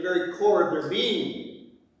penetrated to the very core of their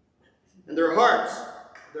being. And their hearts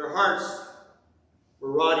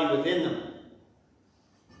were rotting within them.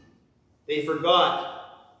 They forgot.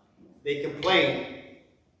 They complained.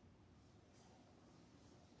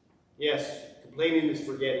 Yes, complaining is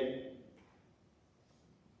forgetting.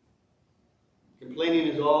 Complaining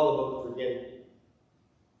is all about forgetting.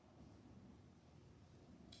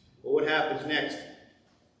 Well, what happens next?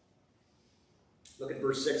 Look at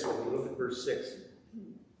verse 6 with me. Look at verse 6.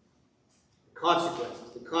 The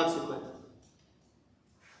consequences.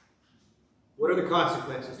 What are the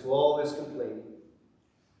consequences to all this complaining?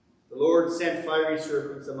 The Lord sent fiery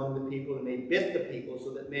serpents among the people, and they bit the people,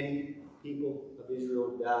 so that many people of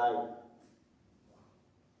Israel died.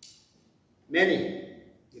 Many,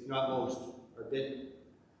 if not most, are bitten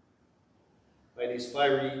by these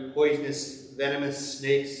fiery, poisonous, venomous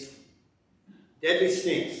snakes. Deadly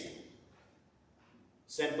snakes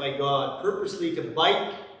sent by God purposely to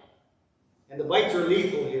bite, and the bites are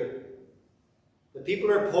lethal here. The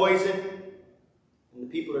people are poisoned, and the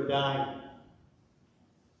people are dying.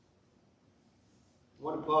 I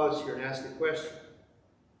want to pause here and ask a question.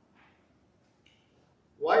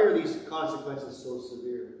 Why are these consequences so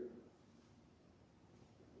severe?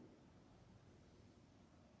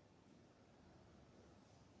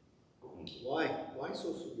 Why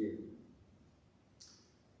so severe?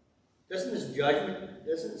 Doesn't this judgment,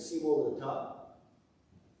 doesn't it seem over the top?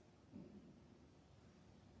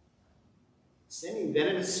 Sending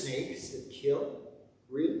venomous snakes that kill?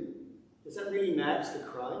 Really? Does that really match the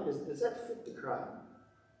crime? Does that fit the crime?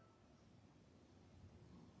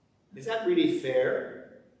 Is that really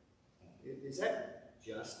fair? Is that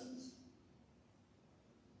justice?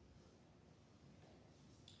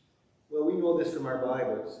 Well, we know this from our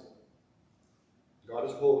Bibles. God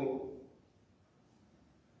is holy.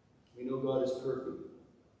 We know God is perfect.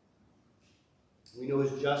 We know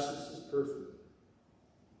his justice is perfect.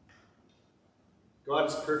 God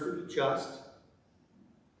is perfectly just.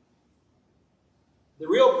 The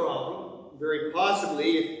real problem, very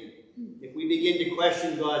possibly, if we begin to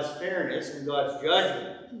question God's fairness and God's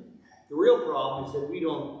judgment, the real problem is that we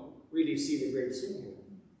don't really see the great sin here.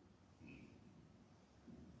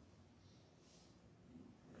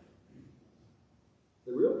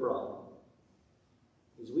 The real problem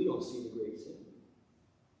is we don't see the great sin.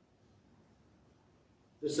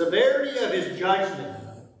 The severity of his judgment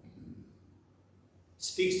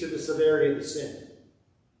speaks to the severity of the sin.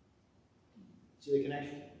 See the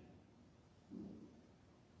connection?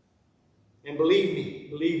 And believe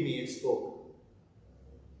me, it spoke.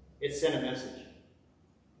 It sent a message.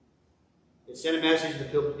 It sent a message to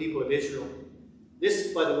the people of Israel.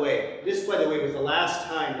 This, by the way, was the last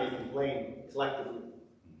time they complained collectively.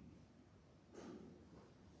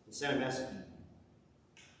 It sent a message.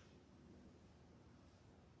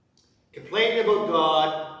 Complaining about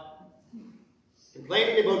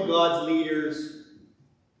God's leaders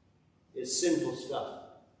is sinful stuff.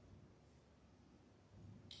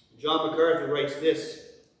 John MacArthur writes this: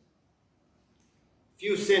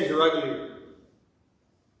 few sins are uglier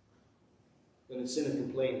than the sin of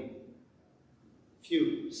complaining.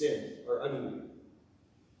 Few sins are uglier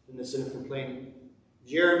than the sin of complaining.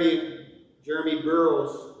 Jeremy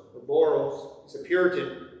Burroughs is a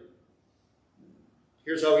Puritan.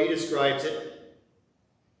 Here's how he describes it.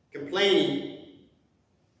 Complaining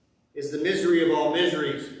is the misery of all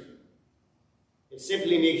miseries. It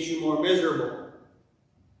simply makes you more miserable.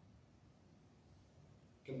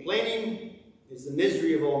 Complaining is the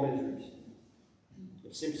misery of all miseries.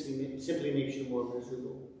 It simply makes you more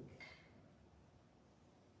miserable.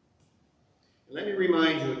 And let me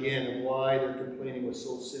remind you again of why their complaining was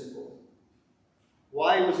so sinful.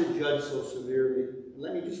 Why was it judged so severely?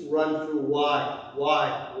 Let me just run through why.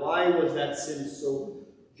 Why was that sin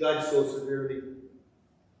judged so severely?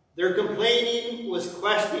 Their complaining was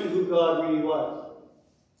questioning who God really was.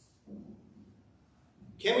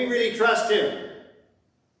 Can we really trust him?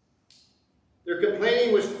 Their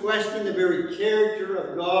complaining was questioning the very character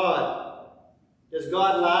of God. Does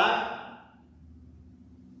God lie?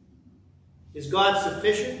 Is God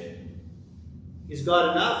sufficient? Is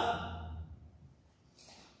God enough?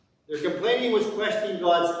 Their complaining was questioning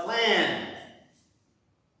God's plan.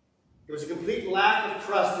 There was a complete lack of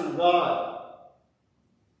trust in God.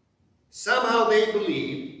 Somehow they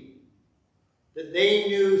believed that they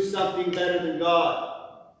knew something better than God.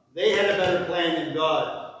 They had a better plan than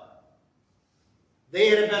God. They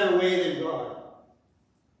had a better way than God.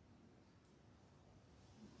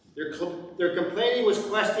 Their complaining was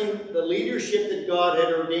questioning the leadership that God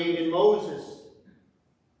had ordained in Moses.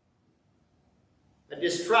 A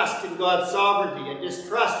distrust in God's sovereignty, a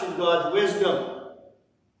distrust in God's wisdom.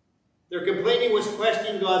 Their complaining was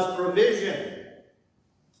questioning God's provision.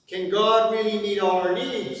 Can God really meet all our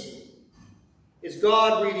needs? Is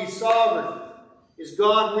God really sovereign? Is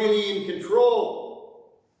God really in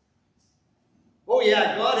control? Oh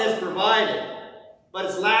yeah, God has provided, but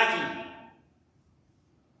it's lacking.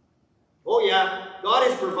 Oh yeah, God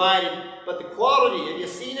has provided, but the quality, have you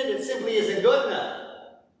seen it? It simply isn't good enough.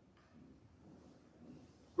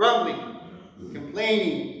 Grumbling,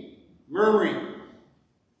 complaining, murmuring,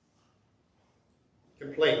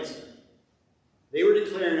 complaints. They were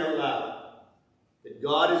declaring out loud that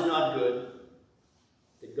God is not good,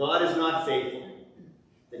 that God is not faithful,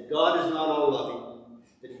 that God is not all loving,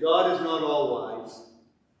 that God is not all wise,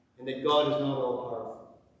 and that God is not all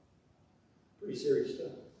powerful. Pretty serious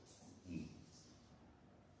stuff.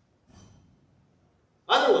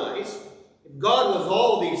 Otherwise, if God was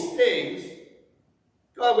all these things,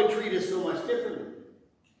 God would treat us so much differently.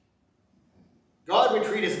 God would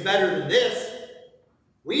treat us better than this.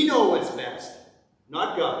 We know what's best.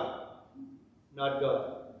 Not God. Not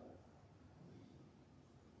God.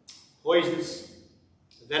 Poisonous,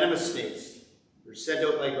 venomous snakes were sent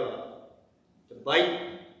out by God to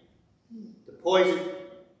bite, to poison,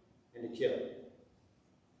 and to kill.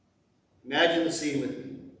 Imagine the scene with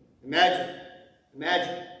me. Imagine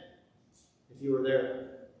if you were there.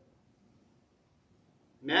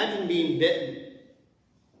 Imagine being bitten.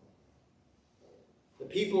 The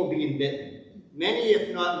people being bitten. Many,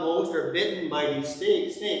 if not most, are bitten by these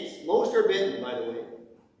snakes. Most are bitten, by the way.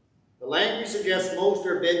 The language suggests most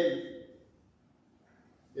are bitten,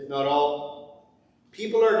 if not all.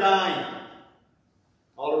 People are dying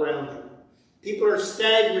all around you. People are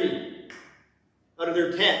staggering out of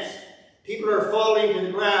their tents. People are falling to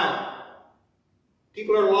the ground.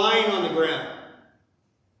 People are lying on the ground.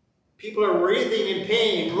 People are writhing in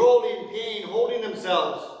pain, rolling in pain, holding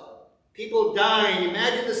themselves. people dying.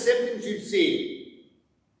 Imagine the symptoms you'd see.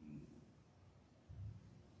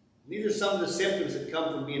 These are some of the symptoms that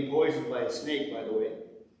come from being poisoned by a snake, by the way.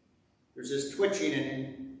 There's this twitching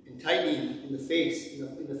and tightening in the face,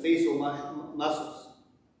 in the facial muscles.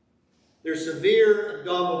 There's severe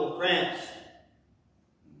abdominal cramps.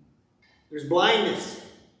 There's blindness.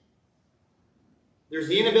 There's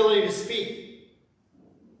the inability to speak.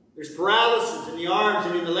 There's paralysis in the arms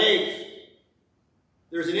and in the legs.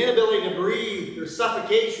 There's an inability to breathe. There's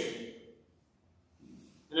suffocation.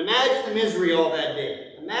 And imagine the misery all that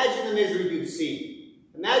day. Imagine the misery you'd see.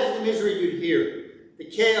 Imagine the misery you'd hear. The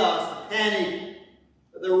chaos, the panic,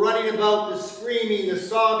 the running about, the screaming, the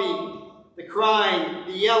sobbing, the crying,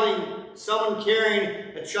 the yelling, someone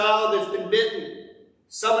carrying a child that's been bitten,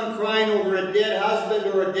 someone crying over a dead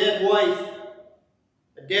husband or a dead wife,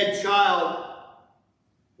 a dead child.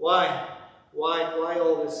 Why? Why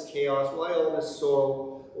all this chaos? Why all this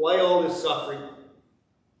sorrow? Why all this suffering?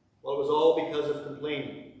 Well, it was all because of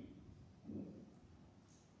complaining.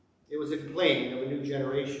 It was the complaining of a new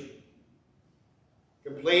generation.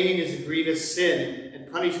 Complaining is a grievous sin,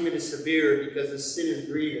 and punishment is severe because the sin is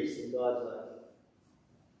grievous in God's eyes.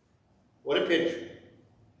 What a picture.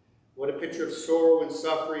 What a picture of sorrow and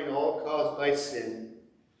suffering, all caused by sin,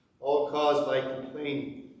 all caused by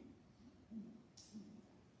complaining.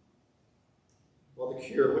 Well, the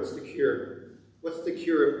cure. What's the cure? What's the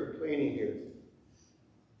cure of complaining here?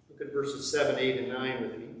 Look at verses 7, 8, and 9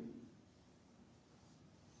 with me.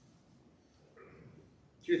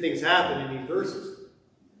 Two things happen in these verses.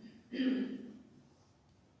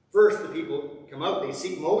 First, the people come out, they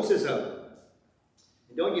seek Moses out.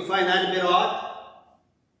 And don't you find that a bit odd?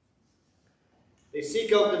 They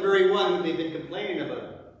seek out the very one who they've been complaining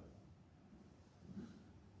about.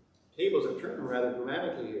 Tables have turned rather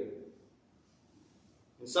dramatically here.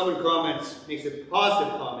 And someone makes a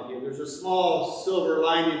positive comment here. There's a small silver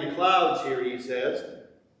line in the clouds here, he says.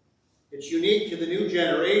 It's unique to the new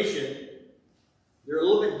generation. They're a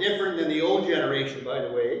little bit different than the old generation, by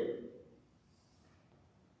the way.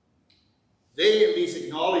 They at least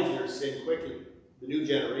acknowledge their sin quickly, the new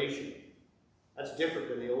generation. That's different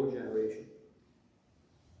than the old generation.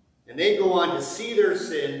 And they go on to see their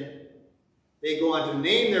sin. They go on to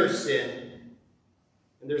name their sin.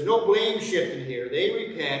 And there's no blame shifting here. They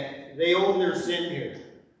repent. They own their sin here.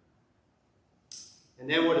 And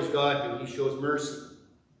then what does God do? He shows mercy.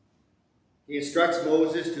 He instructs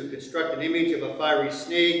Moses to construct an image of a fiery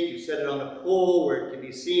snake, to set it on a pole where it can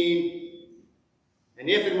be seen. And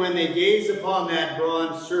if and when they gaze upon that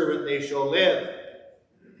bronze serpent, they shall live.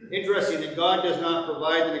 Interesting that God does not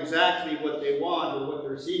provide them exactly what they want or what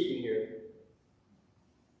they're seeking here.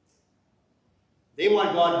 They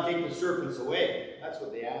want God to take the serpents away. That's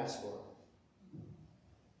what they ask for.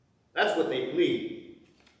 That's what they plead.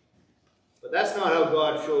 But that's not how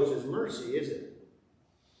God shows his mercy, is it?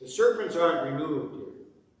 The serpents aren't removed here.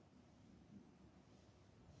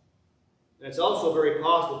 And it's also very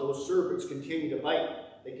possible those serpents continue to bite.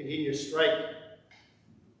 They continue to strike.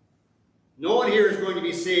 No one here is going to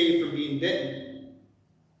be saved from being bitten.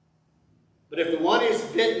 But if the one who is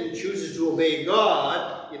bitten chooses to obey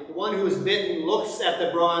God, if the one who is bitten looks at the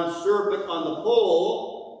bronze serpent on the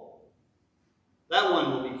pole, that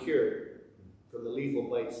one will be cured from the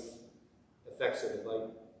lethal effects of the bite.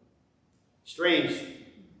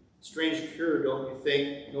 Strange cure, don't you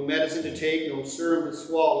think? No medicine to take, no serum to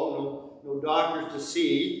swallow, no doctors to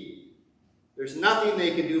see. There's nothing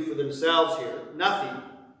they can do for themselves here. Nothing.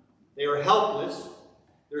 They are helpless.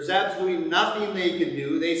 There's absolutely nothing they can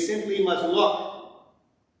do. They simply must look.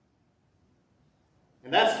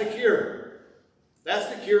 And that's the cure. That's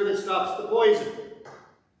the cure that stops the poison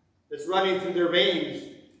that's running through their veins.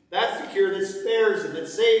 That's the cure that spares them, that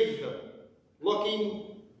saves them.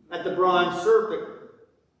 Looking at the bronze serpent.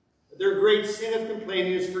 Their great sin of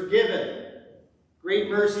complaining is forgiven. Great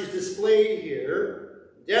mercy is displayed here.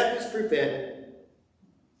 Death is prevented.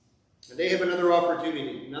 And they have another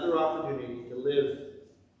opportunity to live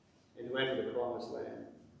and to enter the promised land.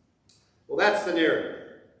 Well, that's the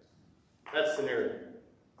narrative. That's the narrative.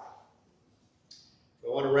 So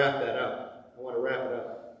I want to wrap that up. I want to wrap it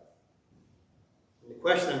up. And the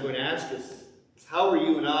question I'm going to ask is how are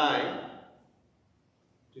you and I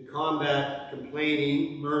to combat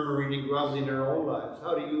complaining, murmuring, and grumbling in our own lives?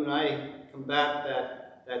 How do you and I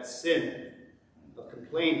combat that sin of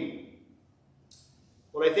complaining?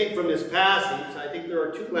 Well, I think from this passage, I think there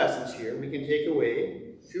are two lessons here we can take away.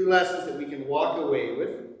 Two lessons that we can walk away with.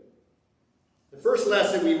 The first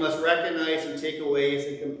lesson we must recognize and take away is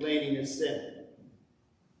that complaining is sin.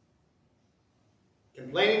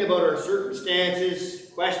 Complaining about our circumstances,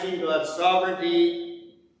 questioning God's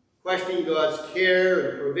sovereignty, questioning God's care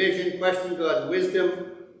and provision, questioning God's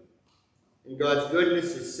wisdom and God's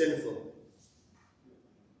goodness is sinful.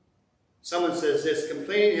 Someone says this: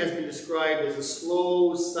 complaining has been described as a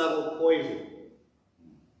slow, subtle poison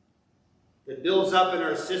that builds up in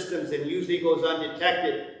our systems and usually goes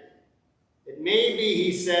undetected. It may be,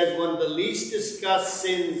 he says, one of the least discussed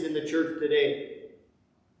sins in the church today.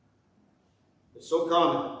 It's so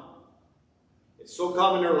common. It's so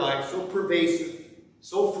common in our lives, so pervasive,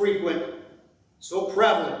 so frequent, so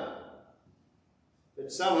prevalent,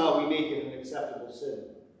 that somehow we make it an acceptable sin.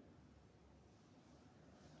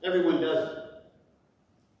 Everyone does it.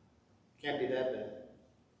 Can't be that bad.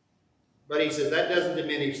 But he says that doesn't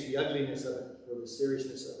diminish the ugliness of it or the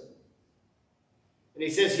seriousness of it. And he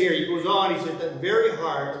says here, he goes on, he says, at the very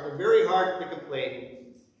heart of the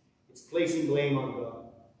complaining, it's placing blame on God.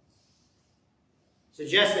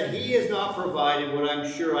 Suggests that he has not provided what I'm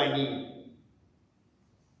sure I need.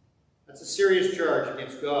 That's a serious charge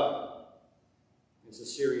against God. It's a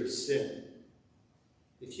serious sin.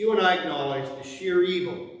 If you and I acknowledge the sheer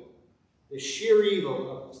evil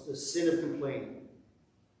of the sin of complaining,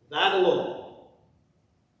 that alone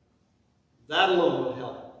will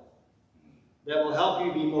help. That will help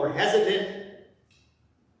you be more hesitant.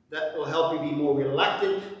 That will help you be more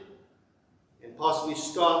reluctant and possibly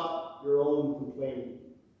stop your own complaining.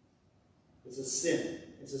 It's a sin.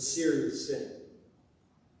 It's a serious sin.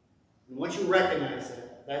 And once you recognize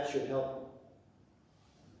that, that should help you.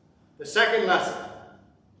 The second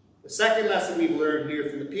lesson we've learned here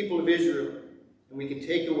from the people of Israel, and we can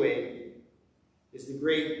take away, is the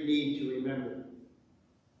great need to remember.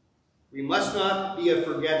 We must not be a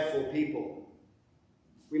forgetful people.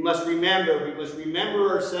 We must remember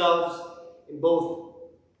ourselves in both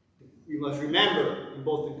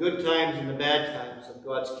the good times and the bad times of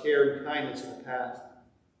God's care and kindness in the past.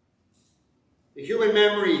 The human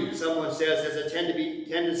memory, someone says, has a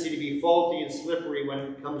tendency to be faulty and slippery when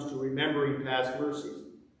it comes to remembering past mercies.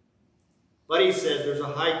 But he says there's a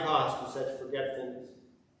high cost to such forgetfulness.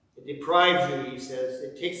 It deprives you, he says.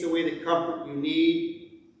 It takes away the comfort you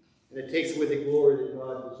need, and it takes away the glory that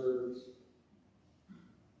God deserves.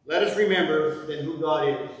 Let us remember then who God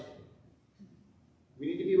is. We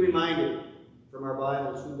need to be reminded from our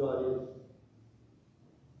Bibles who God is.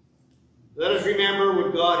 Let us remember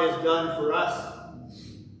what God has done for us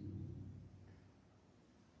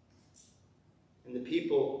and the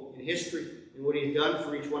people in history and what he's done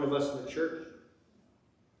for each one of us in the church.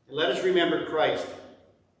 And let us remember Christ.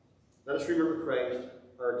 Let us remember Christ,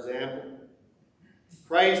 our example.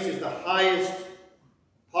 Christ is the highest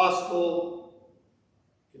possible,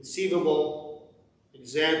 conceivable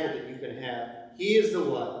example that you can have. He is the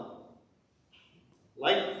one,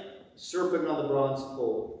 like the serpent on the bronze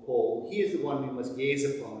pole, he is the one we must gaze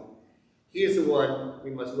upon. He is the one we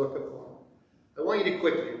must look upon. I want you to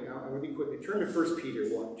really quickly turn to 1 Peter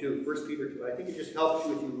 1 Peter 2. I think it just helps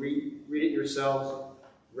you if you read it yourselves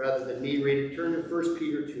rather than me read it. Turn to 1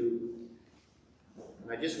 Peter 2.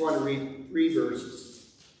 And I just want to read three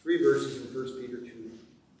verses in 1 Peter 2.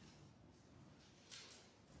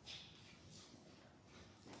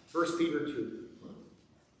 1 Peter 2.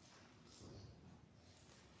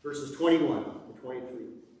 Verses 21 to 23.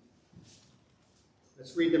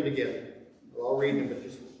 Let's read them together. Well, I'll read them, but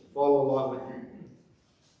just follow along with me.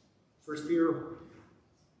 1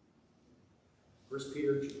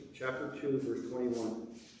 Peter chapter 2, verse 21.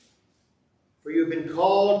 For you have been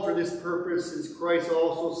called for this purpose, since Christ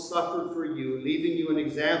also suffered for you, leaving you an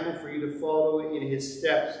example for you to follow in his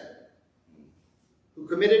steps, who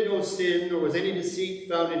committed no sin, nor was any deceit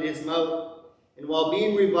found in his mouth. And while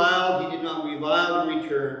being reviled, he did not revile in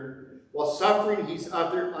return. While suffering, he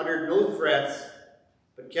uttered no threats,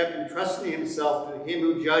 but kept entrusting himself to him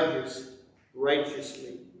who judges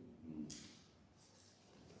righteously.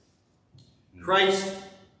 Christ,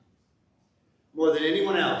 more than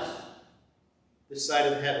anyone else this side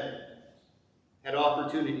of heaven, had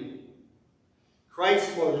opportunity.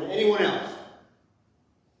 Christ, more than anyone else,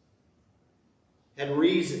 had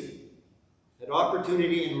reason, had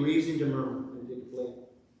opportunity and reason to murmur and to complain.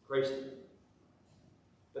 Christ did.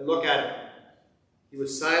 But look at him. He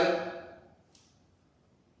was silent.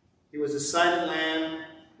 He was a silent lamb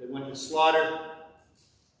that went to slaughter.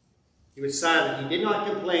 He was silent. He did not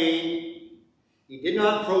complain. He did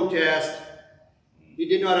not protest. He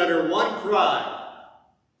did not utter one cry.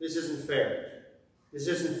 This isn't fair. This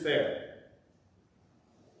isn't fair.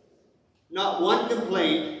 Not one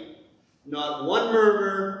complaint, not one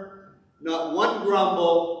murmur, not one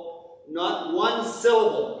grumble, not one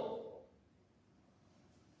syllable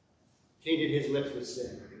tainted his lips with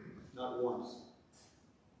sin. Not once.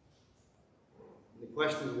 And the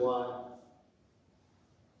question is why?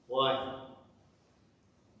 Why?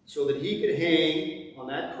 So that he could hang on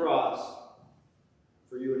that cross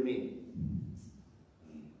for you and me.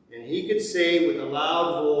 And he could say with a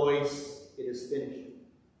loud voice, it is finished.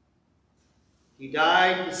 He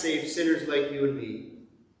died to save sinners like you and me.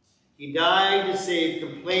 He died to save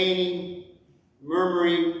complaining,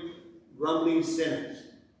 murmuring, grumbling sinners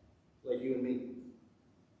like you and me.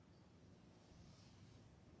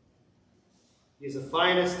 He's the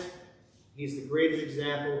finest, he's the greatest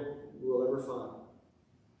example we will ever find.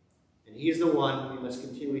 And he is the one we must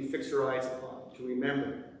continually fix our eyes upon, to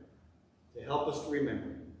remember, to help us to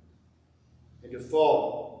remember, and to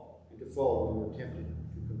fall when we're tempted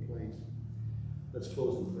to complain. Let's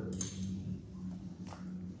close in prayer.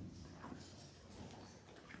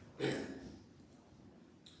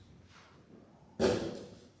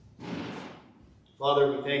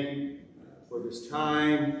 Father, we thank you for this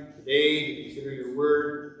time today to consider your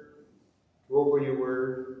word, to open your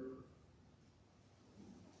word,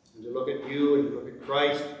 and to look at you and to look at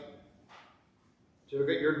Christ, to look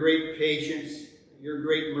at your great patience, your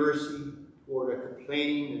great mercy toward a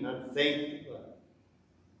complaining and unthankful,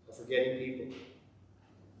 forgetting people.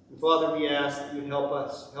 And Father, we ask that you help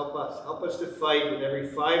us to fight with every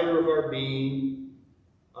fiber of our being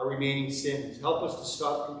our remaining sins. Help us to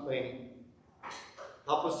stop complaining.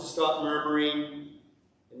 Help us to stop murmuring.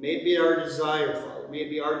 And may it be our desire, Father, may it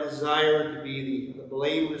be our desire to be the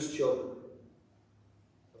blameless children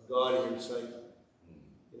of God in your sight.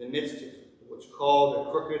 In the midst of what's called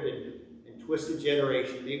a crooked and twisted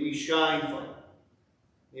generation, may we shine, Father.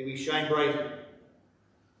 May we shine brightly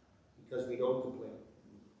because we don't complain.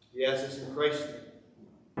 We ask this in Christ's name.